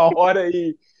a 1 hora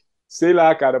e sei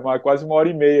lá, cara, quase 1 hora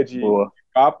e meia de Boa,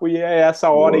 papo, e é essa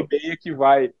hora e boa. meia que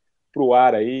vai pro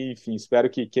ar aí. Enfim, espero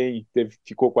que quem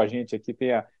ficou com a gente aqui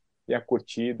tenha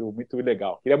curtido, muito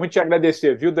legal. Queria muito te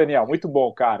agradecer, viu, Daniel? Muito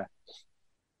bom, cara.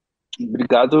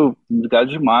 Obrigado, obrigado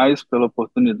demais pela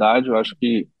oportunidade. Eu acho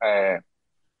que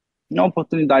não é uma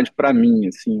oportunidade para mim,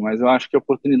 assim, mas eu acho que é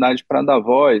oportunidade para dar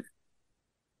voz.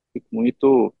 Fico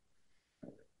muito,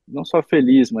 não só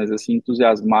feliz, mas assim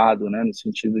entusiasmado, né, no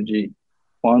sentido de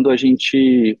quando a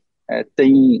gente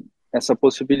tem essa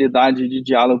possibilidade de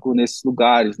diálogo nesses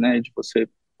lugares, né, de você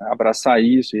abraçar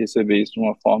isso e receber isso de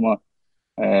uma forma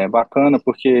bacana,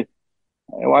 porque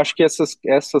eu acho que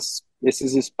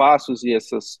esses espaços e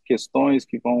essas questões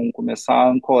que vão começar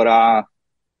a ancorar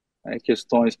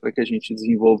questões para que a gente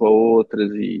desenvolva outras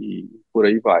e por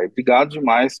aí vai. Obrigado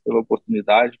demais pela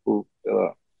oportunidade,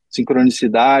 pela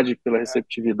sincronicidade, pela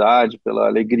receptividade, pela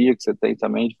alegria que você tem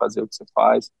também de fazer o que você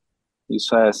faz.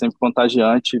 Isso é sempre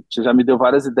contagiante. Você já me deu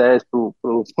várias ideias pro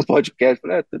podcast.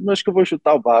 Falei, acho que eu vou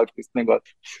chutar o balde com esse negócio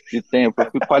de tempo.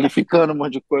 Eu fui qualificando um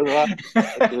monte de coisa lá.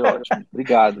 Achei ótimo.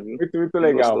 Obrigado, viu? Muito, muito Bem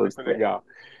legal, gostoso muito também. legal.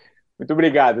 Muito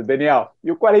obrigado, Daniel.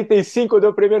 E o 45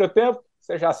 do primeiro tempo,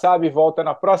 você já sabe, volta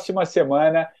na próxima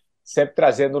semana, sempre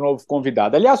trazendo um novo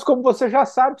convidado. Aliás, como você já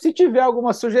sabe, se tiver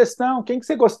alguma sugestão, quem que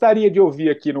você gostaria de ouvir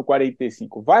aqui no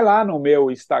 45, vai lá no meu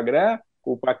Instagram,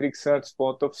 o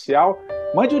patricksantos.oficial,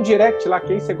 mande um direct lá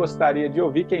quem você gostaria de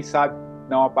ouvir, quem sabe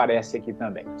não aparece aqui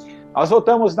também. Nós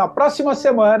voltamos na próxima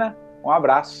semana. Um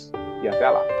abraço e até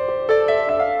lá.